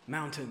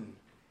mountain.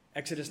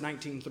 Exodus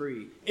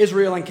 19:3.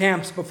 Israel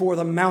encamps before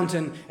the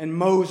mountain, and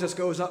Moses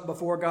goes up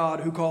before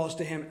God, who calls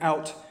to him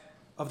out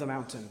of the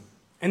mountain.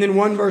 And then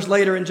 1 verse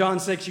later in John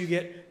 6, you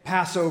get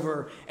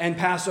Passover, and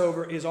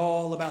Passover is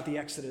all about the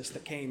Exodus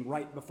that came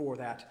right before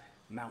that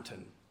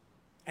mountain.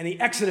 And the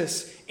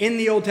Exodus in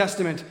the Old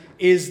Testament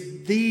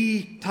is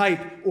the type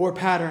or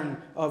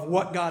pattern of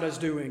what God is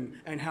doing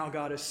and how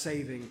God is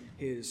saving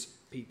his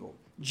people.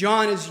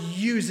 John is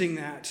using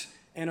that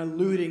and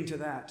alluding to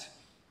that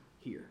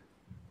here.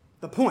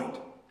 The point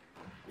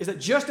is that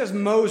just as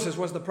Moses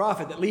was the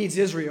prophet that leads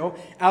Israel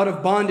out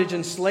of bondage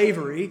and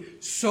slavery,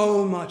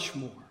 so much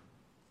more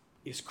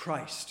is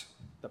Christ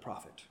the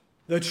prophet,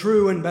 the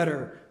true and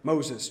better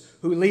Moses,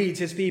 who leads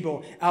his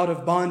people out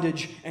of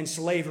bondage and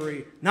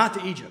slavery, not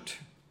to Egypt,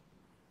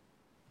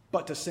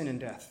 but to sin and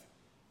death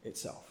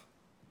itself.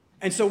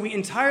 And so we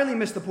entirely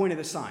miss the point of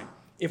the sign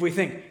if we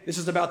think this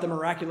is about the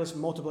miraculous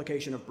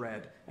multiplication of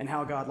bread and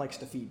how God likes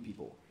to feed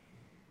people.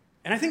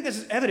 And I think this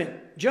is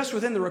evident just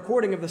within the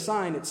recording of the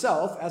sign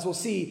itself, as we'll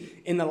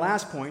see in the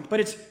last point, but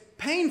it's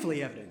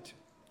painfully evident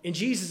in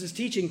Jesus'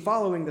 teaching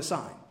following the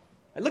sign.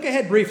 And look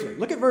ahead briefly.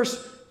 Look at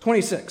verse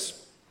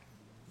 26.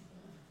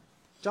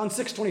 John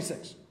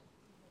 6:26.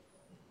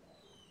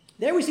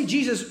 There we see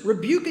Jesus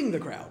rebuking the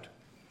crowd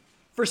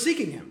for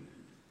seeking him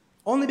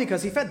only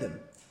because he fed them.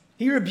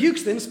 He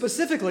rebukes them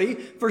specifically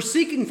for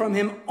seeking from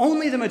him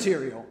only the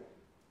material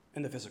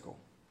and the physical.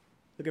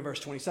 Look at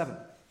verse 27.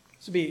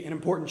 This would be an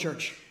important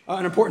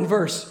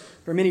verse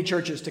for many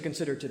churches to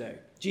consider today.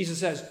 Jesus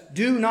says,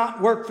 "Do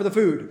not work for the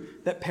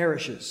food that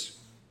perishes,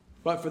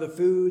 but for the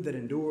food that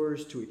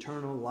endures to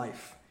eternal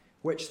life,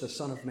 which the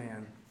Son of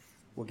Man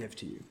will give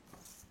to you."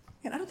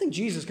 And I don't think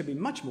Jesus could be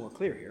much more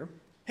clear here.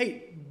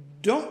 Hey,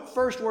 don't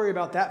first worry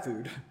about that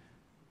food.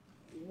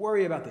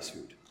 Worry about this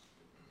food.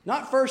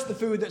 Not first the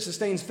food that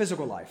sustains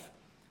physical life,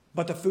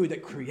 but the food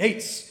that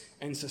creates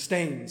and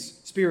sustains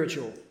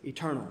spiritual,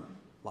 eternal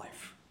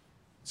life.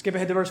 Skip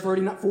ahead to verse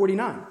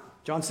 49,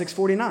 John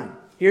 6:49.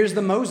 Here's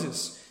the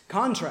Moses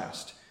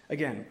contrast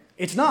again.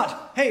 It's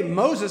not, hey,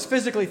 Moses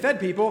physically fed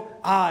people,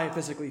 I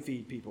physically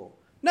feed people.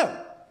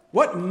 No,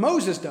 what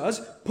Moses does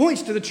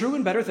points to the true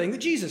and better thing that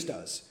Jesus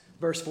does.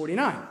 Verse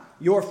 49,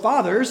 your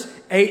fathers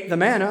ate the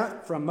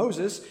manna from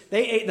Moses.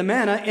 They ate the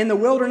manna in the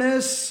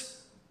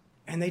wilderness,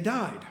 and they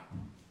died.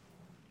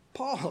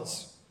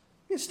 Pause.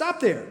 Stop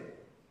there.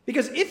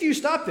 Because if you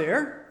stop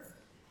there,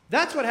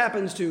 that's what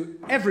happens to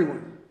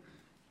everyone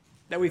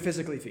that we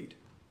physically feed.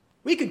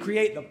 We could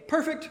create the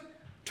perfect,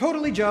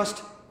 totally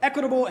just,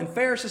 equitable, and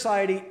fair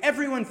society.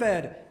 Everyone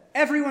fed,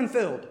 everyone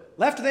filled.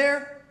 Left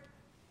there,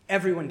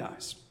 everyone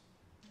dies.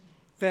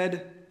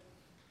 Fed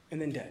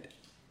and then dead.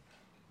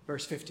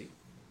 Verse 50.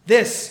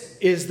 This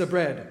is the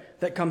bread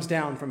that comes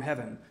down from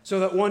heaven, so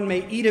that one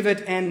may eat of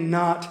it and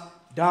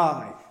not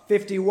die.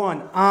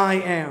 51. I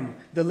am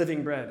the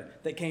living bread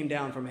that came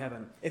down from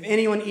heaven. If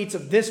anyone eats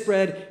of this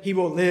bread, he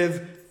will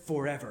live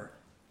forever.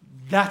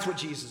 That's what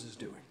Jesus is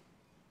doing.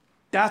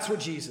 That's what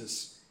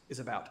Jesus is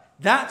about.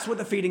 That's what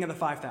the feeding of the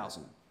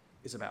 5,000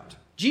 is about.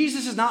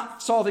 Jesus is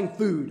not solving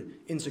food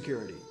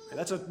insecurity.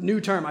 That's a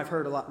new term I've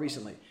heard a lot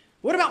recently.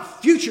 What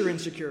about future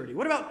insecurity?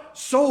 What about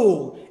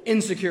soul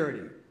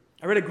insecurity?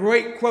 I read a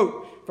great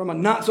quote from a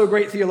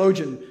not-so-great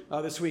theologian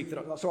this week,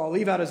 so I'll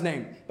leave out his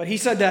name. But he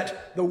said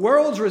that the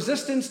world's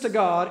resistance to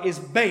God is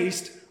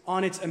based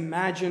on its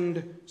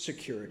imagined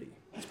security.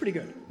 That's pretty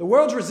good. The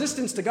world's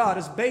resistance to God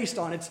is based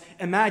on its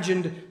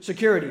imagined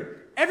security.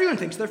 Everyone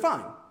thinks they're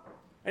fine.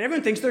 And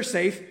everyone thinks they're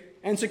safe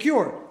and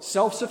secure,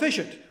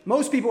 self-sufficient.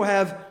 Most people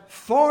have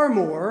far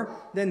more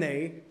than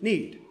they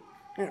need.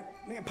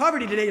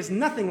 Poverty today is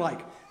nothing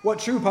like what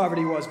true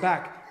poverty was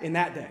back in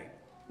that day.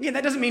 Again,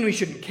 that doesn't mean we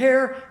shouldn't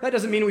care. That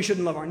doesn't mean we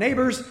shouldn't love our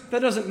neighbors. That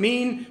doesn't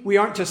mean we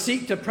aren't to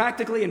seek to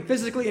practically and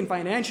physically and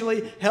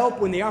financially help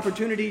when the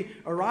opportunity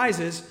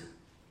arises.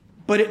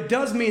 But it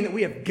does mean that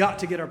we have got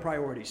to get our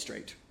priorities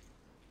straight.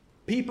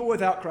 People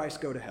without Christ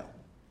go to hell,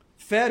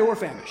 fed or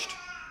famished.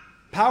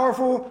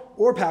 Powerful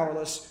or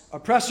powerless,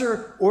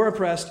 oppressor or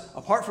oppressed,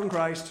 apart from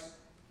Christ,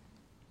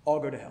 all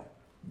go to hell.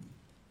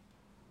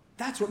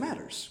 That's what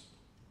matters.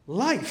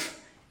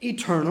 Life,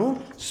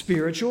 eternal,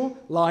 spiritual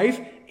life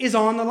is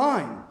on the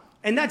line.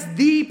 And that's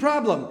the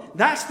problem.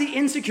 That's the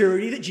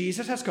insecurity that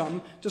Jesus has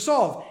come to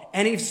solve.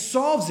 And he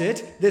solves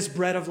it, this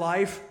bread of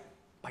life,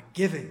 by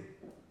giving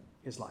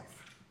his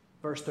life.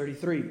 Verse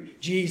 33,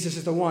 Jesus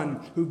is the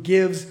one who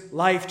gives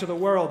life to the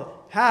world.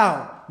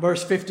 How?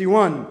 Verse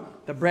 51,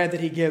 the bread that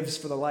he gives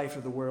for the life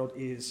of the world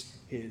is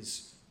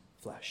his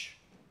flesh.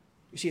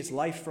 You see, it's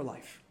life for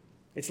life.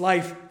 It's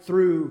life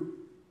through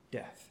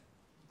death.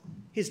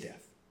 His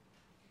death.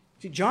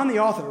 See, John the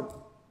author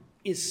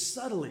is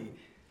subtly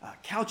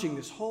couching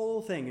this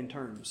whole thing in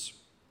terms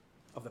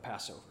of the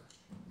Passover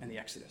and the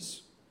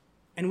Exodus.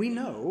 And we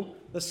know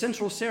the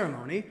central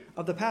ceremony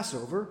of the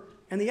Passover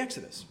and the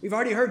Exodus. We've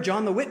already heard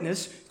John the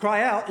Witness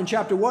cry out in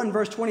chapter 1,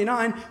 verse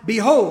 29,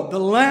 "Behold, the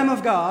Lamb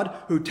of God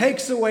who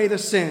takes away the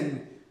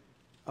sin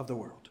of the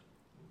world."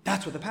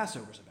 That's what the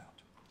Passover is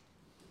about.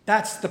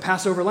 That's the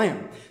Passover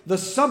lamb, the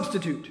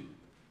substitute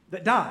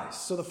that dies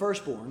so the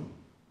firstborn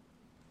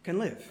can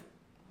live.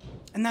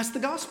 And that's the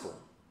gospel.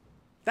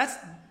 That's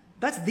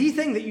the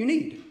thing that you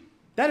need.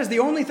 That is the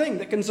only thing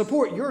that can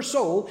support your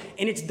soul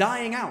in its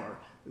dying hour,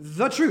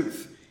 the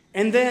truth.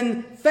 And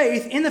then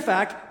faith in the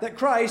fact that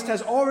Christ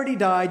has already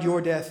died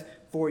your death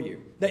for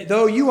you. That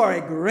though you are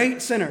a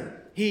great sinner,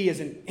 he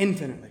is an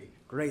infinitely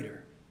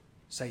greater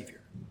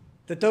Savior.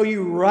 That though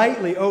you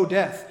rightly owe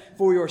death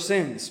for your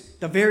sins,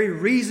 the very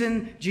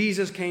reason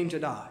Jesus came to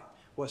die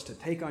was to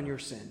take on your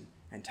sin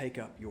and take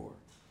up your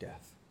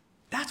death.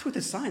 That's what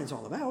this sign is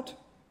all about.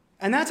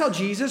 And that's how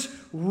Jesus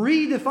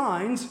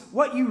redefines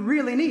what you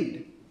really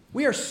need.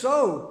 We are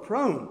so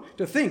prone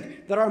to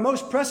think that our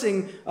most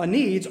pressing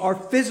needs are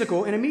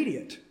physical and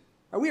immediate.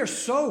 We are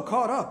so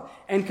caught up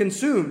and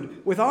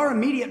consumed with our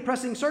immediate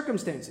pressing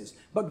circumstances.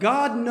 But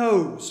God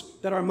knows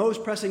that our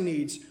most pressing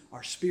needs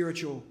are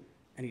spiritual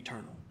and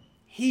eternal.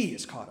 He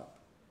is caught up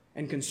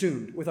and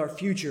consumed with our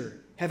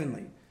future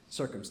heavenly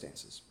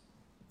circumstances.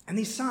 And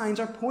these signs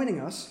are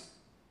pointing us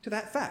to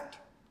that fact.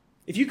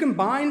 If you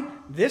combine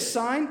this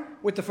sign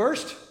with the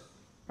first,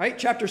 right,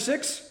 chapter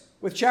 6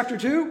 with chapter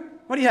 2,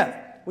 what do you have?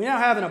 We now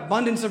have an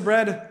abundance of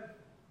bread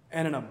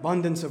and an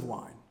abundance of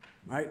wine,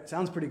 right?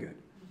 Sounds pretty good.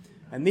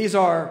 And these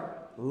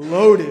are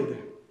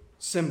loaded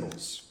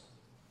symbols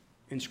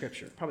in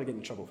Scripture. Probably get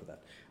in trouble for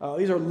that.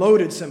 These are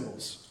loaded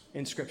symbols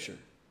in Scripture.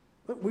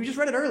 But we just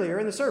read it earlier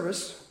in the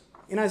service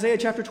in Isaiah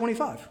chapter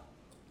 25.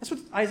 That's what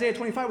Isaiah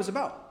 25 was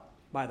about,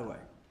 by the way.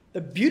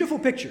 The beautiful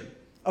picture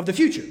of the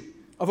future,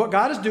 of what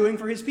God is doing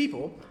for his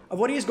people, of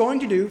what he is going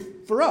to do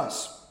for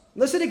us.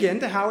 Listen again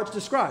to how it's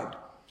described.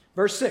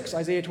 Verse 6,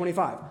 Isaiah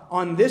 25.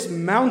 "On this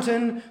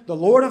mountain the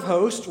Lord of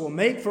hosts will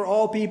make for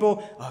all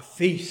people a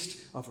feast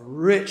of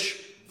rich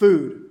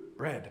food,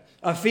 bread,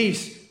 a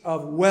feast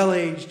of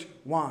well-aged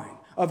wine,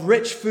 of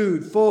rich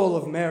food full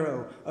of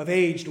marrow, of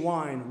aged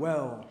wine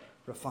well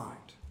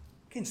refined."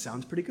 Again,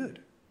 sounds pretty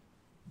good.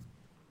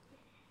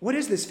 What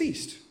is this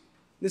feast?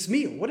 This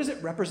meal? What does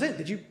it represent?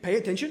 Did you pay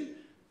attention?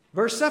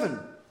 Verse 7.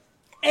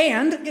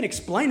 And, in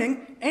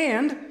explaining,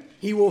 and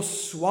he will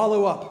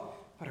swallow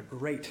up. What a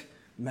great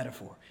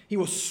metaphor. He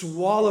will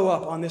swallow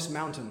up on this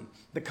mountain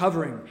the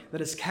covering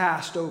that is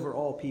cast over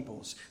all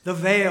peoples, the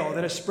veil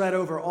that is spread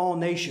over all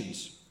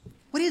nations.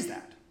 What is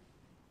that?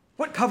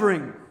 What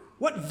covering?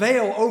 What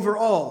veil over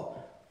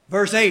all?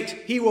 Verse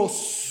 8, he will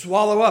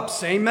swallow up,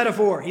 same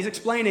metaphor. He's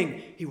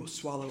explaining, he will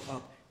swallow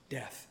up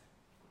death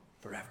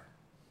forever.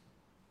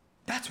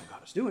 That's what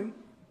God is doing.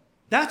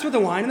 That's what the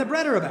wine and the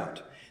bread are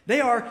about.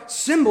 They are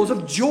symbols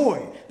of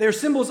joy. They are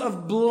symbols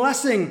of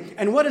blessing.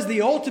 And what is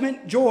the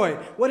ultimate joy?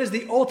 What is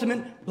the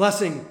ultimate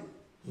blessing?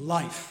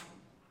 Life.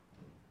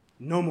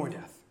 No more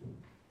death.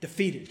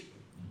 Defeated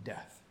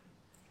death.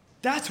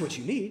 That's what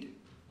you need.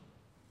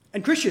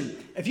 And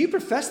Christian, if you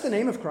profess the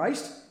name of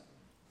Christ,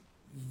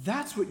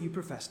 that's what you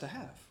profess to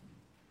have.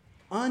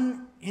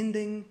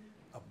 Unending,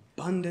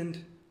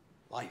 abundant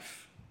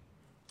life.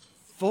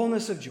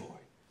 Fullness of joy.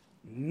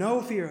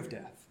 No fear of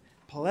death.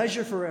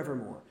 Pleasure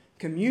forevermore.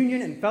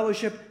 Communion and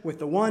fellowship with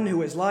the one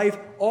who is life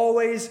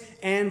always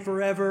and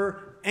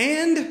forever,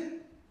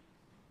 and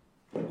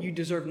you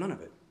deserve none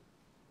of it.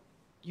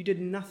 You did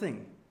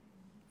nothing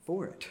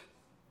for it.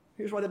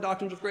 Here's why the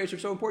doctrines of grace are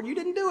so important. You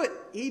didn't do it.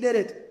 He did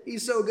it.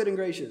 He's so good and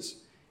gracious.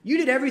 You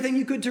did everything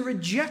you could to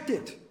reject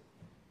it.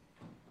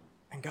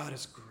 And God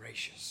is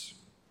gracious.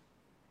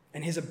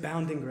 And his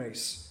abounding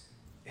grace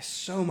is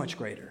so much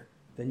greater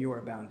than your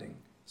abounding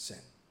sin.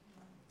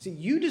 See,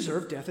 you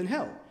deserve death and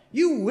hell.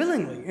 You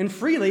willingly and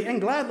freely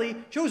and gladly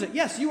chose it.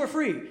 Yes, you are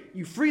free.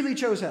 You freely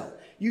chose hell.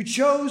 You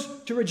chose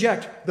to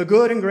reject the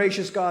good and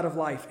gracious God of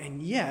life.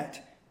 And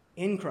yet,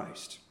 in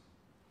Christ,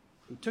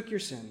 he took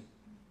your sin,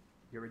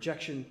 your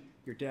rejection,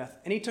 your death,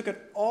 and he took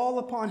it all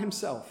upon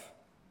himself.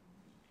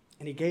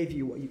 And he gave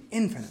you what you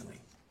infinitely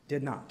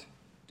did not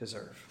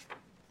deserve.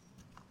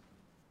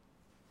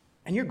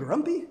 And you're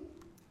grumpy?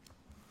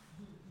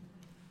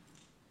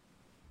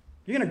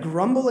 You're going to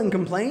grumble and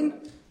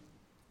complain?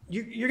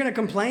 You're going to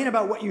complain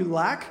about what you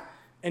lack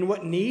and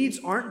what needs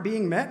aren't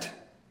being met?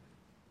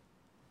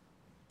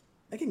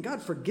 Again, God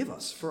forgive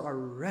us for our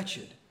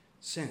wretched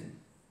sin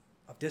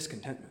of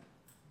discontentment.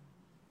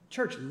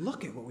 Church,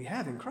 look at what we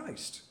have in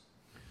Christ.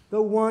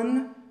 The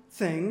one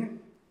thing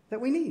that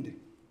we need.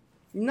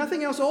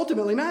 Nothing else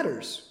ultimately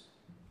matters.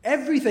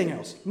 Everything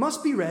else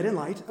must be read in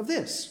light of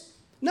this.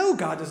 No,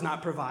 God does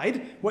not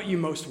provide what you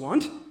most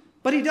want,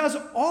 but he does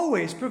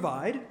always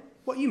provide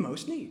what you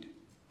most need.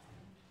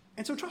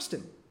 And so trust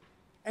him.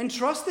 And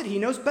trust that he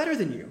knows better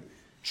than you.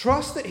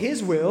 Trust that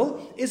his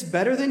will is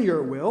better than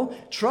your will.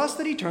 Trust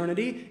that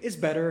eternity is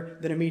better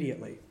than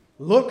immediately.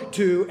 Look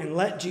to and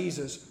let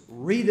Jesus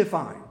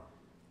redefine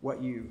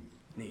what you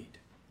need.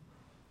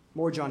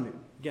 More John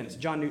Newton. Again, it's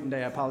John Newton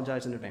Day. I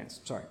apologize in advance.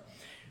 Sorry.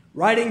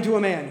 Writing to a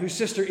man whose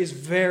sister is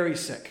very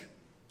sick.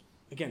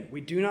 Again,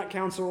 we do not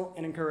counsel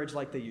and encourage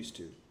like they used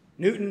to.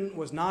 Newton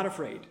was not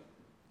afraid.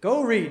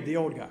 Go read the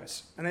old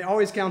guys. And they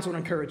always counsel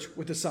and encourage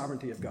with the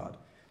sovereignty of God.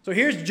 So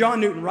here's John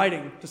Newton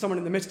writing to someone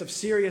in the midst of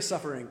serious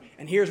suffering.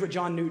 And here's what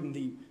John Newton,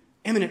 the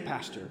eminent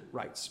pastor,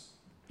 writes.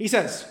 He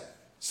says,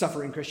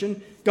 suffering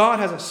Christian, God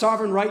has a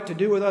sovereign right to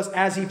do with us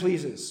as he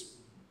pleases.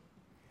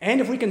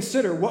 And if we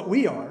consider what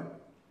we are,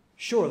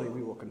 surely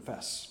we will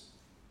confess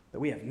that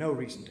we have no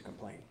reason to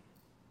complain.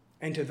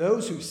 And to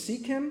those who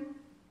seek him,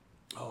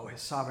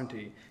 his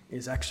sovereignty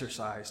is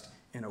exercised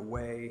in a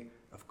way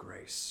of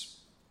grace.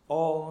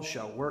 All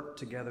shall work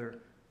together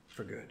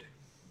for good.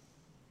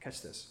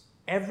 Catch this.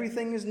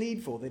 Everything is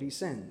needful that he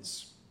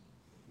sends.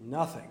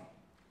 Nothing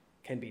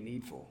can be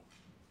needful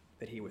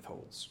that he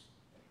withholds.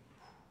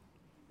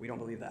 We don't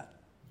believe that.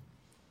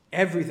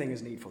 Everything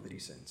is needful that he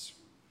sends.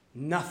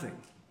 Nothing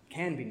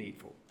can be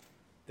needful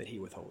that he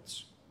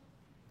withholds.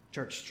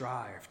 Church,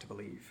 strive to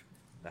believe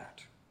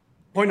that.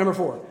 Point number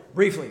 4,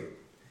 briefly.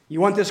 You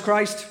want this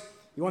Christ?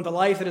 You want the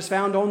life that is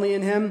found only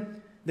in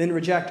him? Then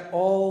reject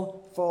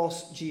all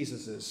false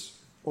Jesuses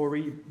or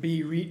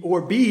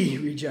be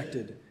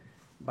rejected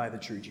by the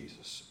true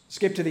Jesus.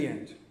 Skip to the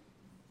end.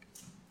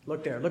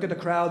 Look there. Look at the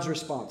crowd's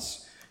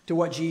response to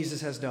what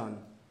Jesus has done.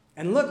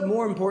 And look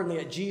more importantly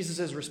at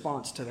Jesus'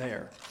 response to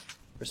their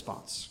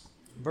response.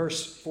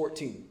 Verse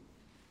 14.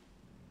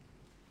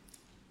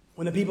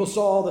 When the people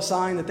saw the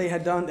sign that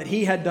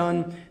he had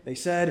done, they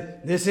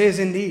said, "This is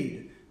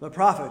indeed the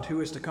prophet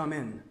who is to come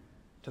in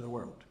to the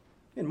world."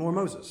 And more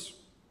Moses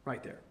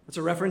right there. It's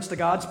a reference to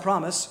God's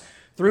promise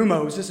through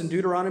Moses in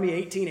Deuteronomy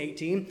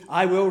 18:18.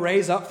 I will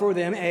raise up for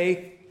them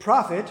a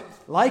prophet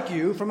like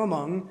you from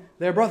among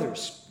their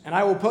brothers, and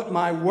I will put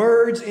my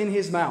words in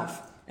his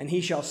mouth, and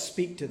he shall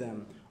speak to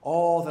them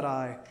all that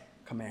I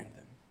command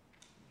them.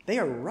 They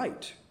are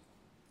right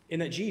in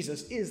that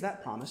Jesus is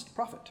that promised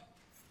prophet.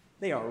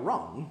 They are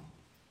wrong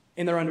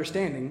in their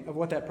understanding of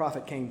what that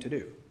prophet came to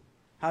do.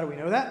 How do we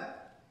know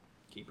that?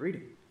 Keep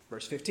reading.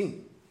 Verse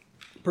 15.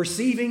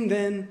 Perceiving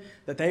then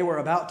that they were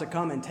about to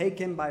come and take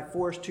him by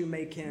force to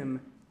make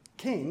him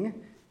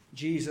king,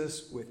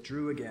 Jesus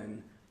withdrew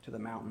again to the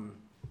mountain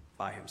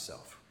by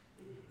himself.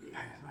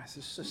 This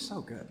is just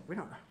so good.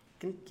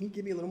 Can you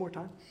give me a little more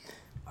time?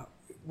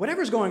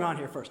 Whatever's going on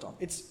here, first off,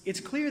 it's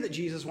clear that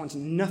Jesus wants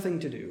nothing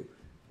to do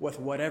with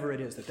whatever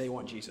it is that they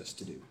want Jesus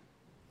to do.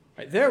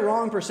 Right? Their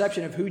wrong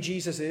perception of who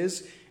Jesus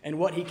is and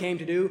what he came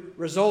to do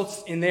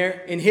results in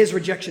his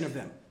rejection of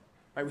them.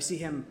 Right? We see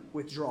him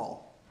withdraw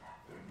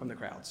from the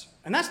crowds.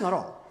 And that's not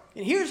all.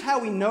 And here's how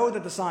we know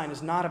that the sign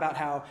is not about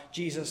how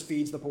Jesus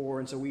feeds the poor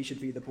and so we should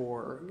feed the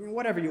poor, or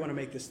whatever you want to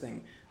make this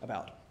thing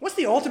about. What's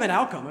the ultimate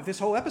outcome of this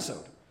whole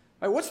episode?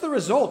 Right? What's the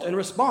result and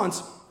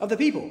response of the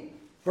people?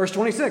 Verse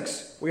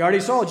 26, we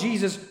already saw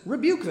Jesus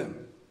rebuke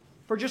them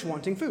for just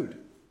wanting food.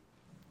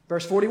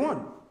 Verse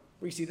 41,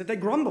 we see that they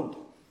grumbled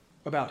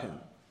about him.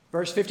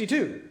 Verse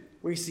 52,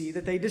 we see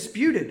that they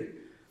disputed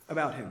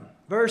about him.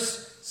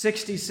 Verse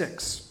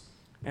 66,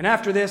 and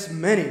after this,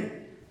 many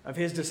of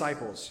his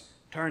disciples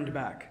turned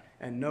back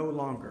and no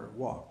longer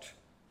walked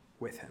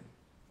with him.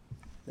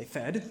 They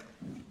fed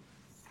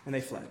and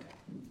they fled.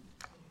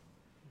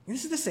 And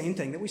this is the same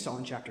thing that we saw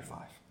in chapter 5.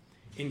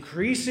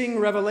 Increasing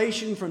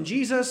revelation from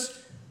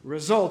Jesus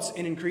results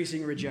in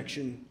increasing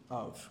rejection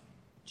of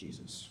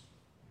Jesus.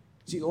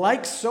 See,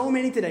 like so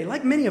many today,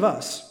 like many of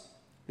us,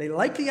 they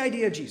like the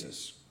idea of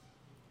Jesus.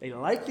 They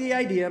like the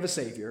idea of a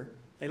Savior.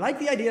 They like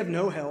the idea of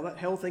no hell. That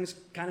hell thing's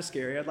kind of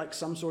scary. I'd like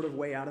some sort of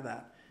way out of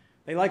that.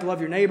 They like love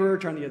your neighbor,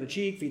 turn the other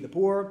cheek, feed the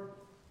poor.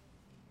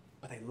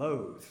 But they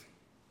loathe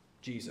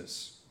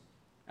Jesus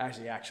as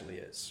he actually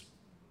is.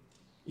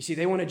 You see,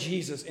 they want a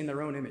Jesus in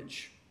their own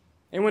image.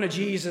 They want a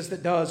Jesus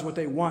that does what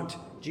they want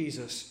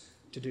Jesus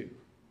to do.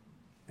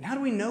 And how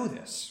do we know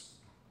this?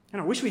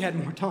 And I wish we had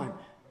more time.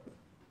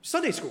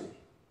 Sunday school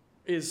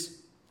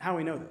is how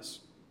we know this.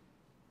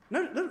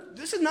 No,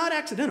 this is not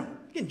accidental.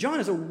 Again, John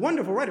is a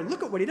wonderful writer.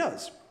 Look at what he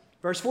does.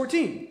 Verse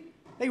 14,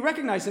 they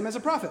recognize him as a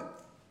prophet.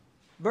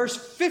 Verse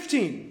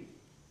 15,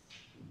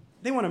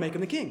 they want to make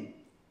him the king.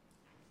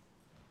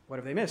 What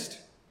have they missed?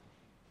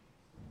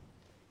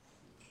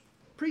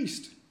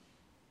 Priest.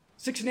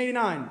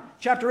 1689,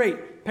 chapter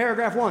 8,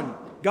 paragraph 1.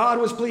 God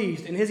was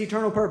pleased in his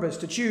eternal purpose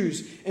to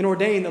choose and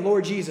ordain the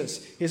Lord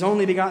Jesus, his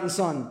only begotten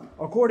Son,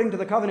 according to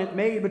the covenant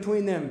made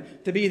between them,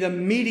 to be the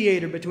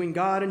mediator between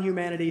God and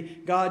humanity.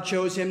 God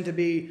chose him to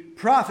be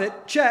prophet,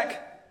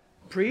 check.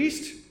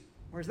 Priest,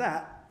 where's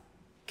that?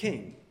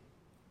 King,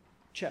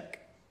 check.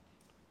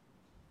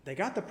 They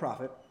got the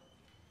prophet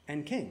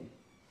and king.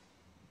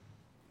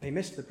 They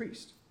missed the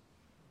priest.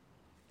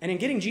 And in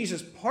getting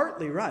Jesus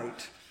partly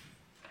right,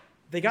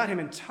 they got him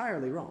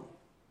entirely wrong.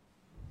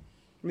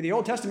 I mean, the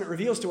Old Testament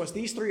reveals to us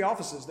these three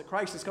offices that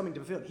Christ is coming to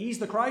fulfill. He's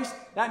the Christ.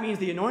 That means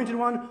the anointed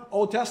one.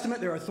 Old Testament,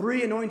 there are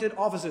three anointed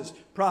offices: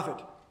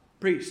 prophet,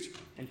 priest,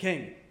 and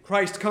king.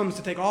 Christ comes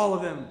to take all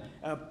of them,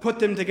 put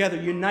them together,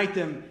 unite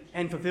them,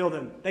 and fulfill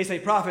them. They say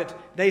prophet,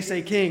 they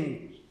say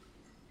king.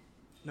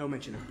 No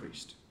mention of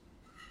priest.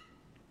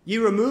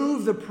 You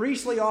remove the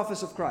priestly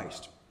office of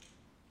Christ.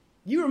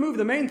 You remove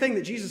the main thing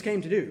that Jesus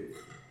came to do,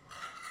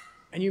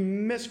 and you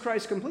miss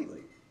Christ completely.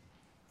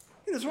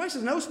 That's why this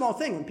is no small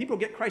thing when people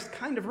get Christ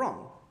kind of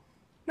wrong.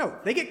 No,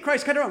 they get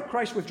Christ kind of wrong.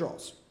 Christ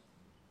withdraws.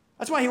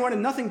 That's why he wanted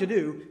nothing to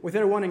do with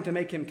their wanting to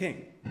make him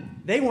king.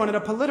 They wanted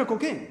a political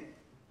king.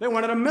 They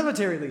wanted a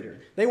military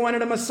leader. They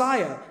wanted a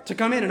Messiah to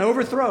come in and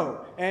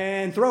overthrow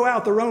and throw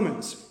out the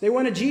Romans. They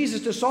wanted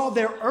Jesus to solve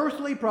their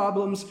earthly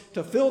problems,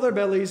 to fill their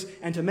bellies,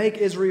 and to make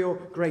Israel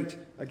great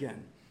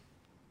again.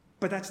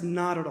 But that's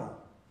not at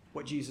all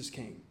what Jesus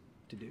came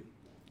to do.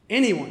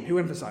 Anyone who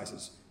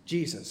emphasizes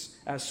Jesus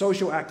as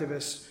social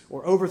activist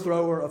or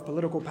overthrower of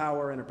political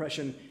power and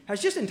oppression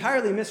has just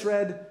entirely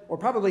misread or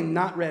probably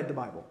not read the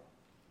Bible.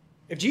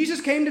 If Jesus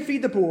came to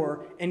feed the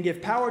poor and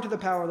give power to the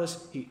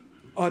powerless, he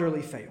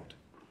utterly failed.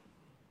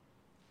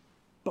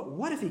 But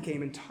what if he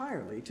came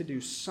entirely to do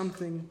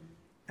something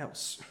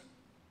else?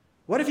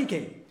 What if he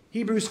came,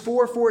 Hebrews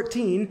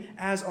 4:14,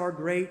 as our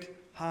great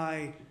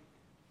high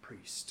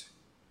priest?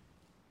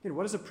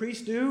 What does a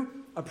priest do?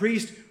 A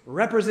priest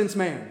represents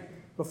man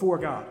before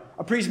God.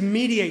 A priest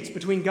mediates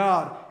between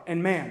God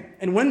and man.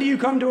 And when do you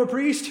come to a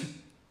priest?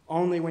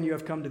 Only when you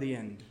have come to the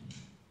end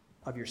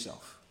of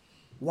yourself.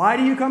 Why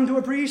do you come to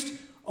a priest?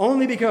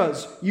 Only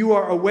because you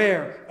are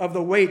aware of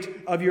the weight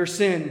of your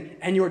sin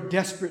and your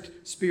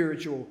desperate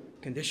spiritual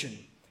condition.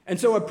 And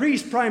so a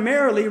priest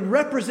primarily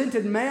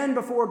represented man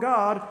before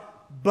God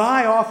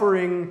by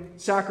offering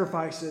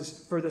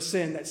sacrifices for the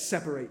sin that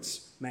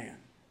separates man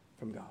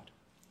from God.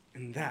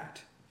 And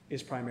that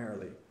is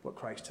primarily what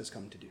Christ has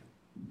come to do.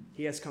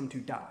 He has come to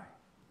die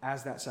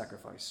as that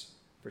sacrifice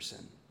for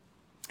sin.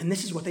 And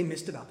this is what they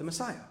missed about the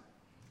Messiah.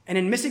 And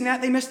in missing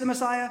that, they missed the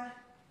Messiah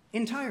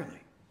entirely.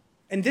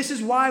 And this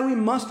is why we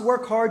must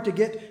work hard to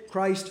get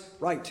Christ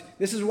right.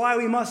 This is why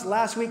we must,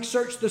 last week,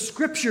 search the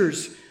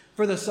Scriptures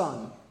for the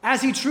Son,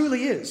 as he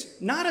truly is,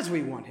 not as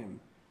we want him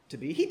to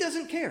be. He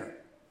doesn't care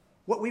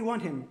what we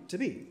want him to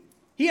be.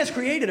 He has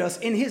created us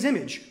in his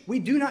image. We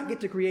do not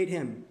get to create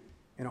him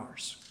in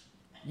ours.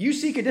 You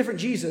seek a different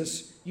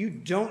Jesus, you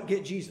don't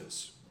get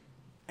Jesus.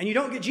 And you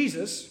don't get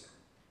Jesus,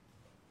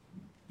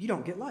 you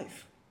don't get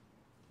life.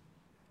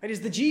 It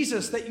is the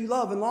Jesus that you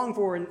love and long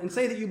for and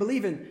say that you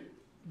believe in,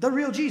 the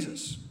real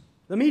Jesus,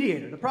 the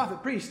mediator, the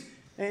prophet, priest,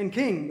 and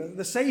king,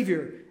 the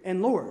Savior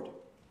and Lord.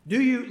 Do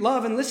you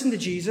love and listen to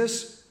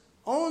Jesus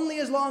only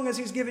as long as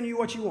he's given you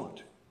what you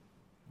want?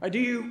 Or do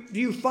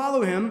you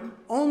follow him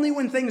only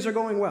when things are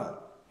going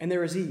well and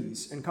there is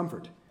ease and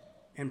comfort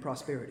and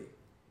prosperity?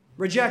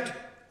 Reject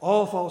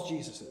all false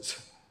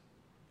Jesuses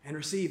and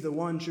receive the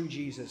one true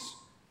Jesus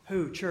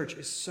who, church,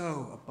 is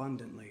so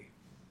abundantly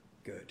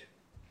good.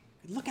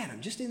 Look at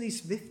him just in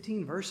these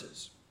 15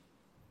 verses.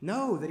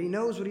 Know that he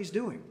knows what he's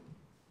doing.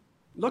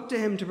 Look to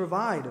him to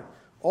provide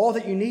all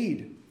that you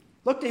need.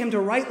 Look to him to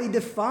rightly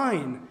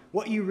define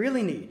what you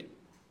really need.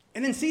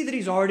 And then see that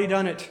he's already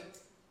done it.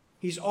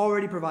 He's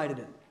already provided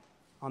it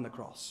on the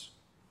cross.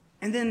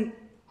 And then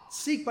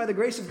seek by the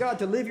grace of God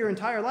to live your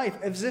entire life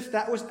as if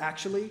that was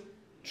actually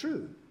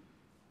true.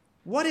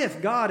 What if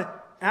God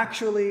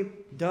actually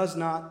does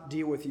not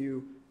deal with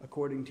you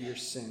according to your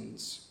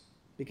sins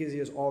because he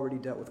has already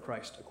dealt with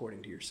Christ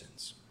according to your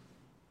sins?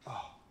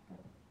 Oh,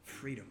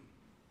 freedom,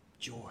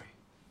 joy,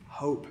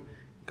 hope,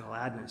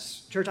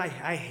 gladness. Church, I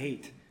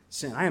hate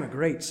sin. I am a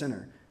great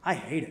sinner. I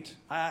hate it.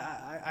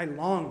 I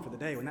long for the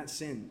day when that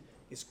sin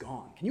is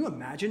gone. Can you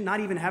imagine not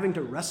even having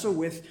to wrestle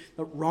with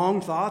the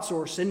wrong thoughts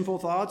or sinful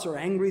thoughts or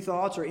angry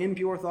thoughts or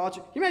impure thoughts?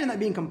 Can you imagine that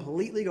being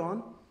completely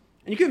gone?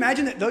 And you can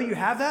imagine that though you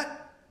have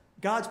that,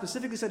 God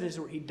specifically said in his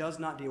word, he does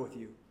not deal with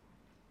you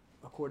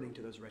according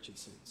to those wretched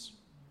sins.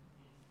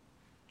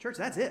 Church,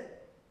 that's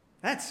it.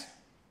 That's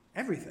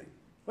everything.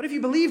 What if you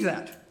believe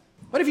that?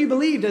 What if you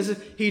believed as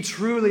if he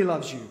truly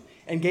loves you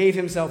and gave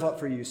himself up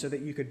for you so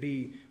that you could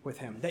be with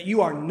him? That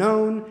you are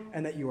known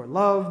and that you are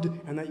loved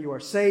and that you are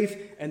safe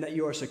and that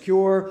you are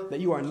secure, that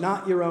you are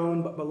not your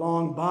own but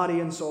belong body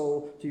and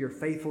soul to your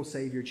faithful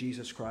Savior,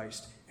 Jesus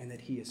Christ, and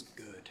that he is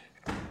good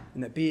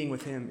and that being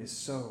with him is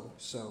so,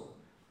 so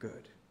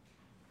good.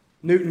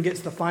 Newton gets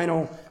the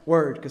final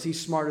word because he's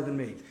smarter than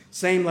me.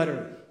 Same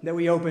letter that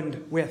we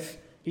opened with.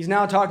 He's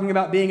now talking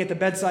about being at the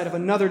bedside of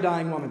another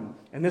dying woman,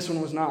 and this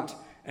one was not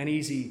an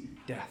easy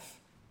death.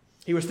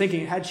 He was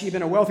thinking, had she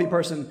been a wealthy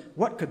person,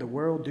 what could the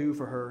world do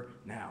for her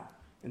now?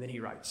 And then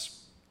he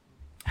writes,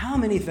 how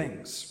many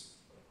things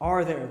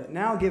are there that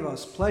now give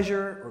us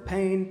pleasure or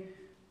pain,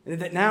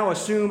 that now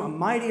assume a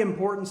mighty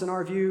importance in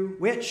our view,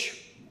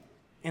 which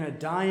in a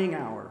dying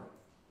hour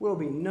will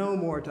be no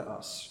more to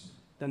us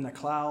than the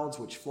clouds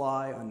which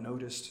fly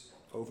unnoticed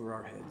over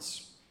our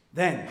heads.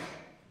 Then,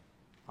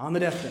 on the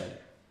deathbed,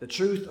 the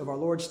truth of our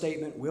Lord's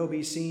statement will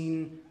be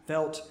seen,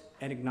 felt,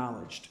 and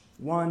acknowledged.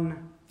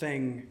 One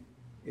thing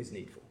is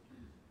needful.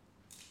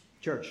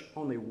 Church,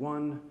 only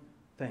one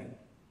thing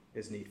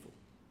is needful.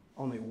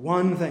 Only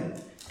one thing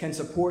can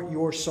support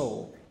your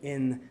soul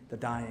in the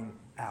dying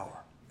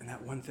hour. And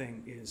that one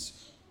thing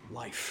is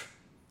life.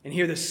 And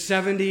here the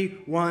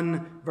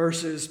 71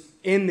 verses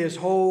in this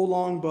whole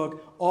long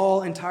book,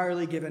 all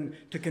entirely given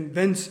to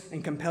convince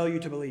and compel you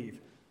to believe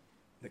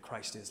that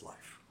Christ is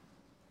life.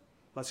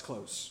 Let's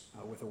close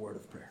with a word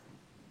of prayer.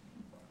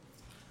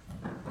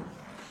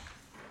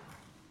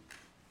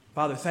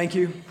 Father, thank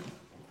you.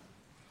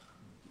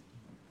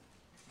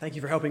 Thank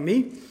you for helping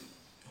me.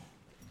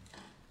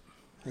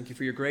 Thank you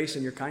for your grace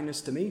and your kindness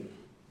to me.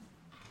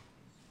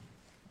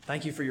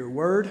 Thank you for your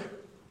word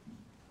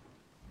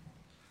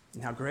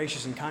and how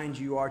gracious and kind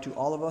you are to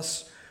all of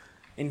us.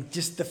 And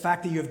just the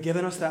fact that you have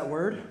given us that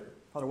word.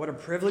 Father, what a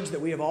privilege that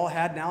we have all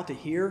had now to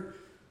hear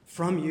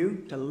from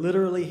you, to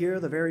literally hear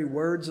the very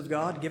words of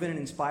God, given and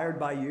inspired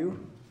by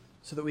you,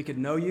 so that we could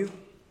know you,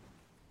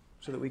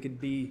 so that we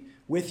could be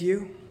with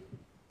you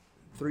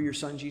through your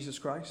Son, Jesus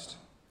Christ.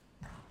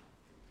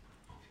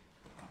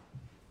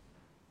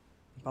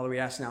 Father, we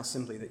ask now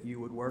simply that you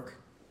would work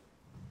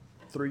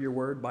through your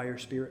word by your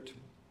Spirit.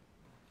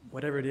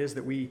 Whatever it is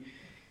that we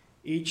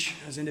each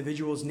as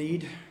individuals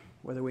need,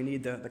 whether we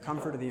need the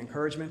comfort or the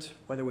encouragement,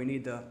 whether we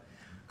need the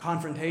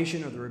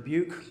confrontation or the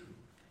rebuke,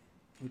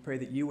 we pray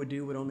that you would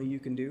do what only you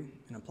can do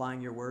in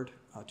applying your word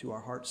to our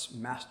hearts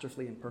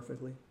masterfully and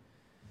perfectly.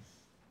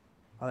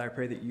 Father, I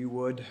pray that you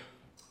would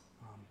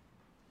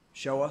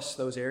show us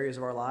those areas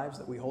of our lives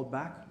that we hold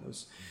back,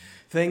 those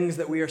things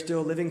that we are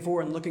still living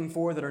for and looking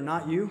for that are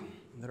not you,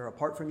 that are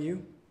apart from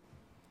you.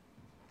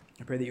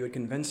 I pray that you would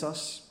convince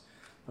us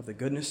of the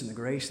goodness and the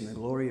grace and the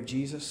glory of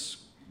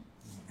Jesus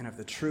and of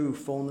the true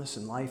fullness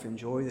and life and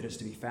joy that is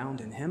to be found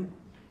in him.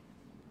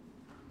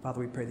 Father,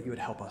 we pray that you would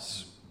help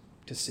us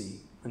to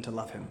see and to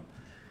love him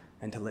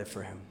and to live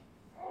for him.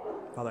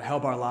 Father,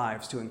 help our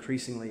lives to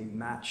increasingly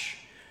match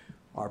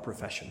our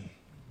profession.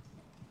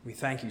 We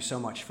thank you so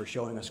much for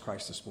showing us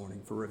Christ this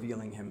morning, for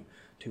revealing him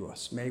to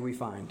us. May we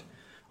find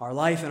our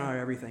life and our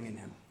everything in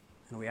him.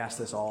 And we ask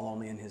this all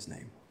only in his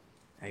name.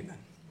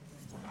 Amen.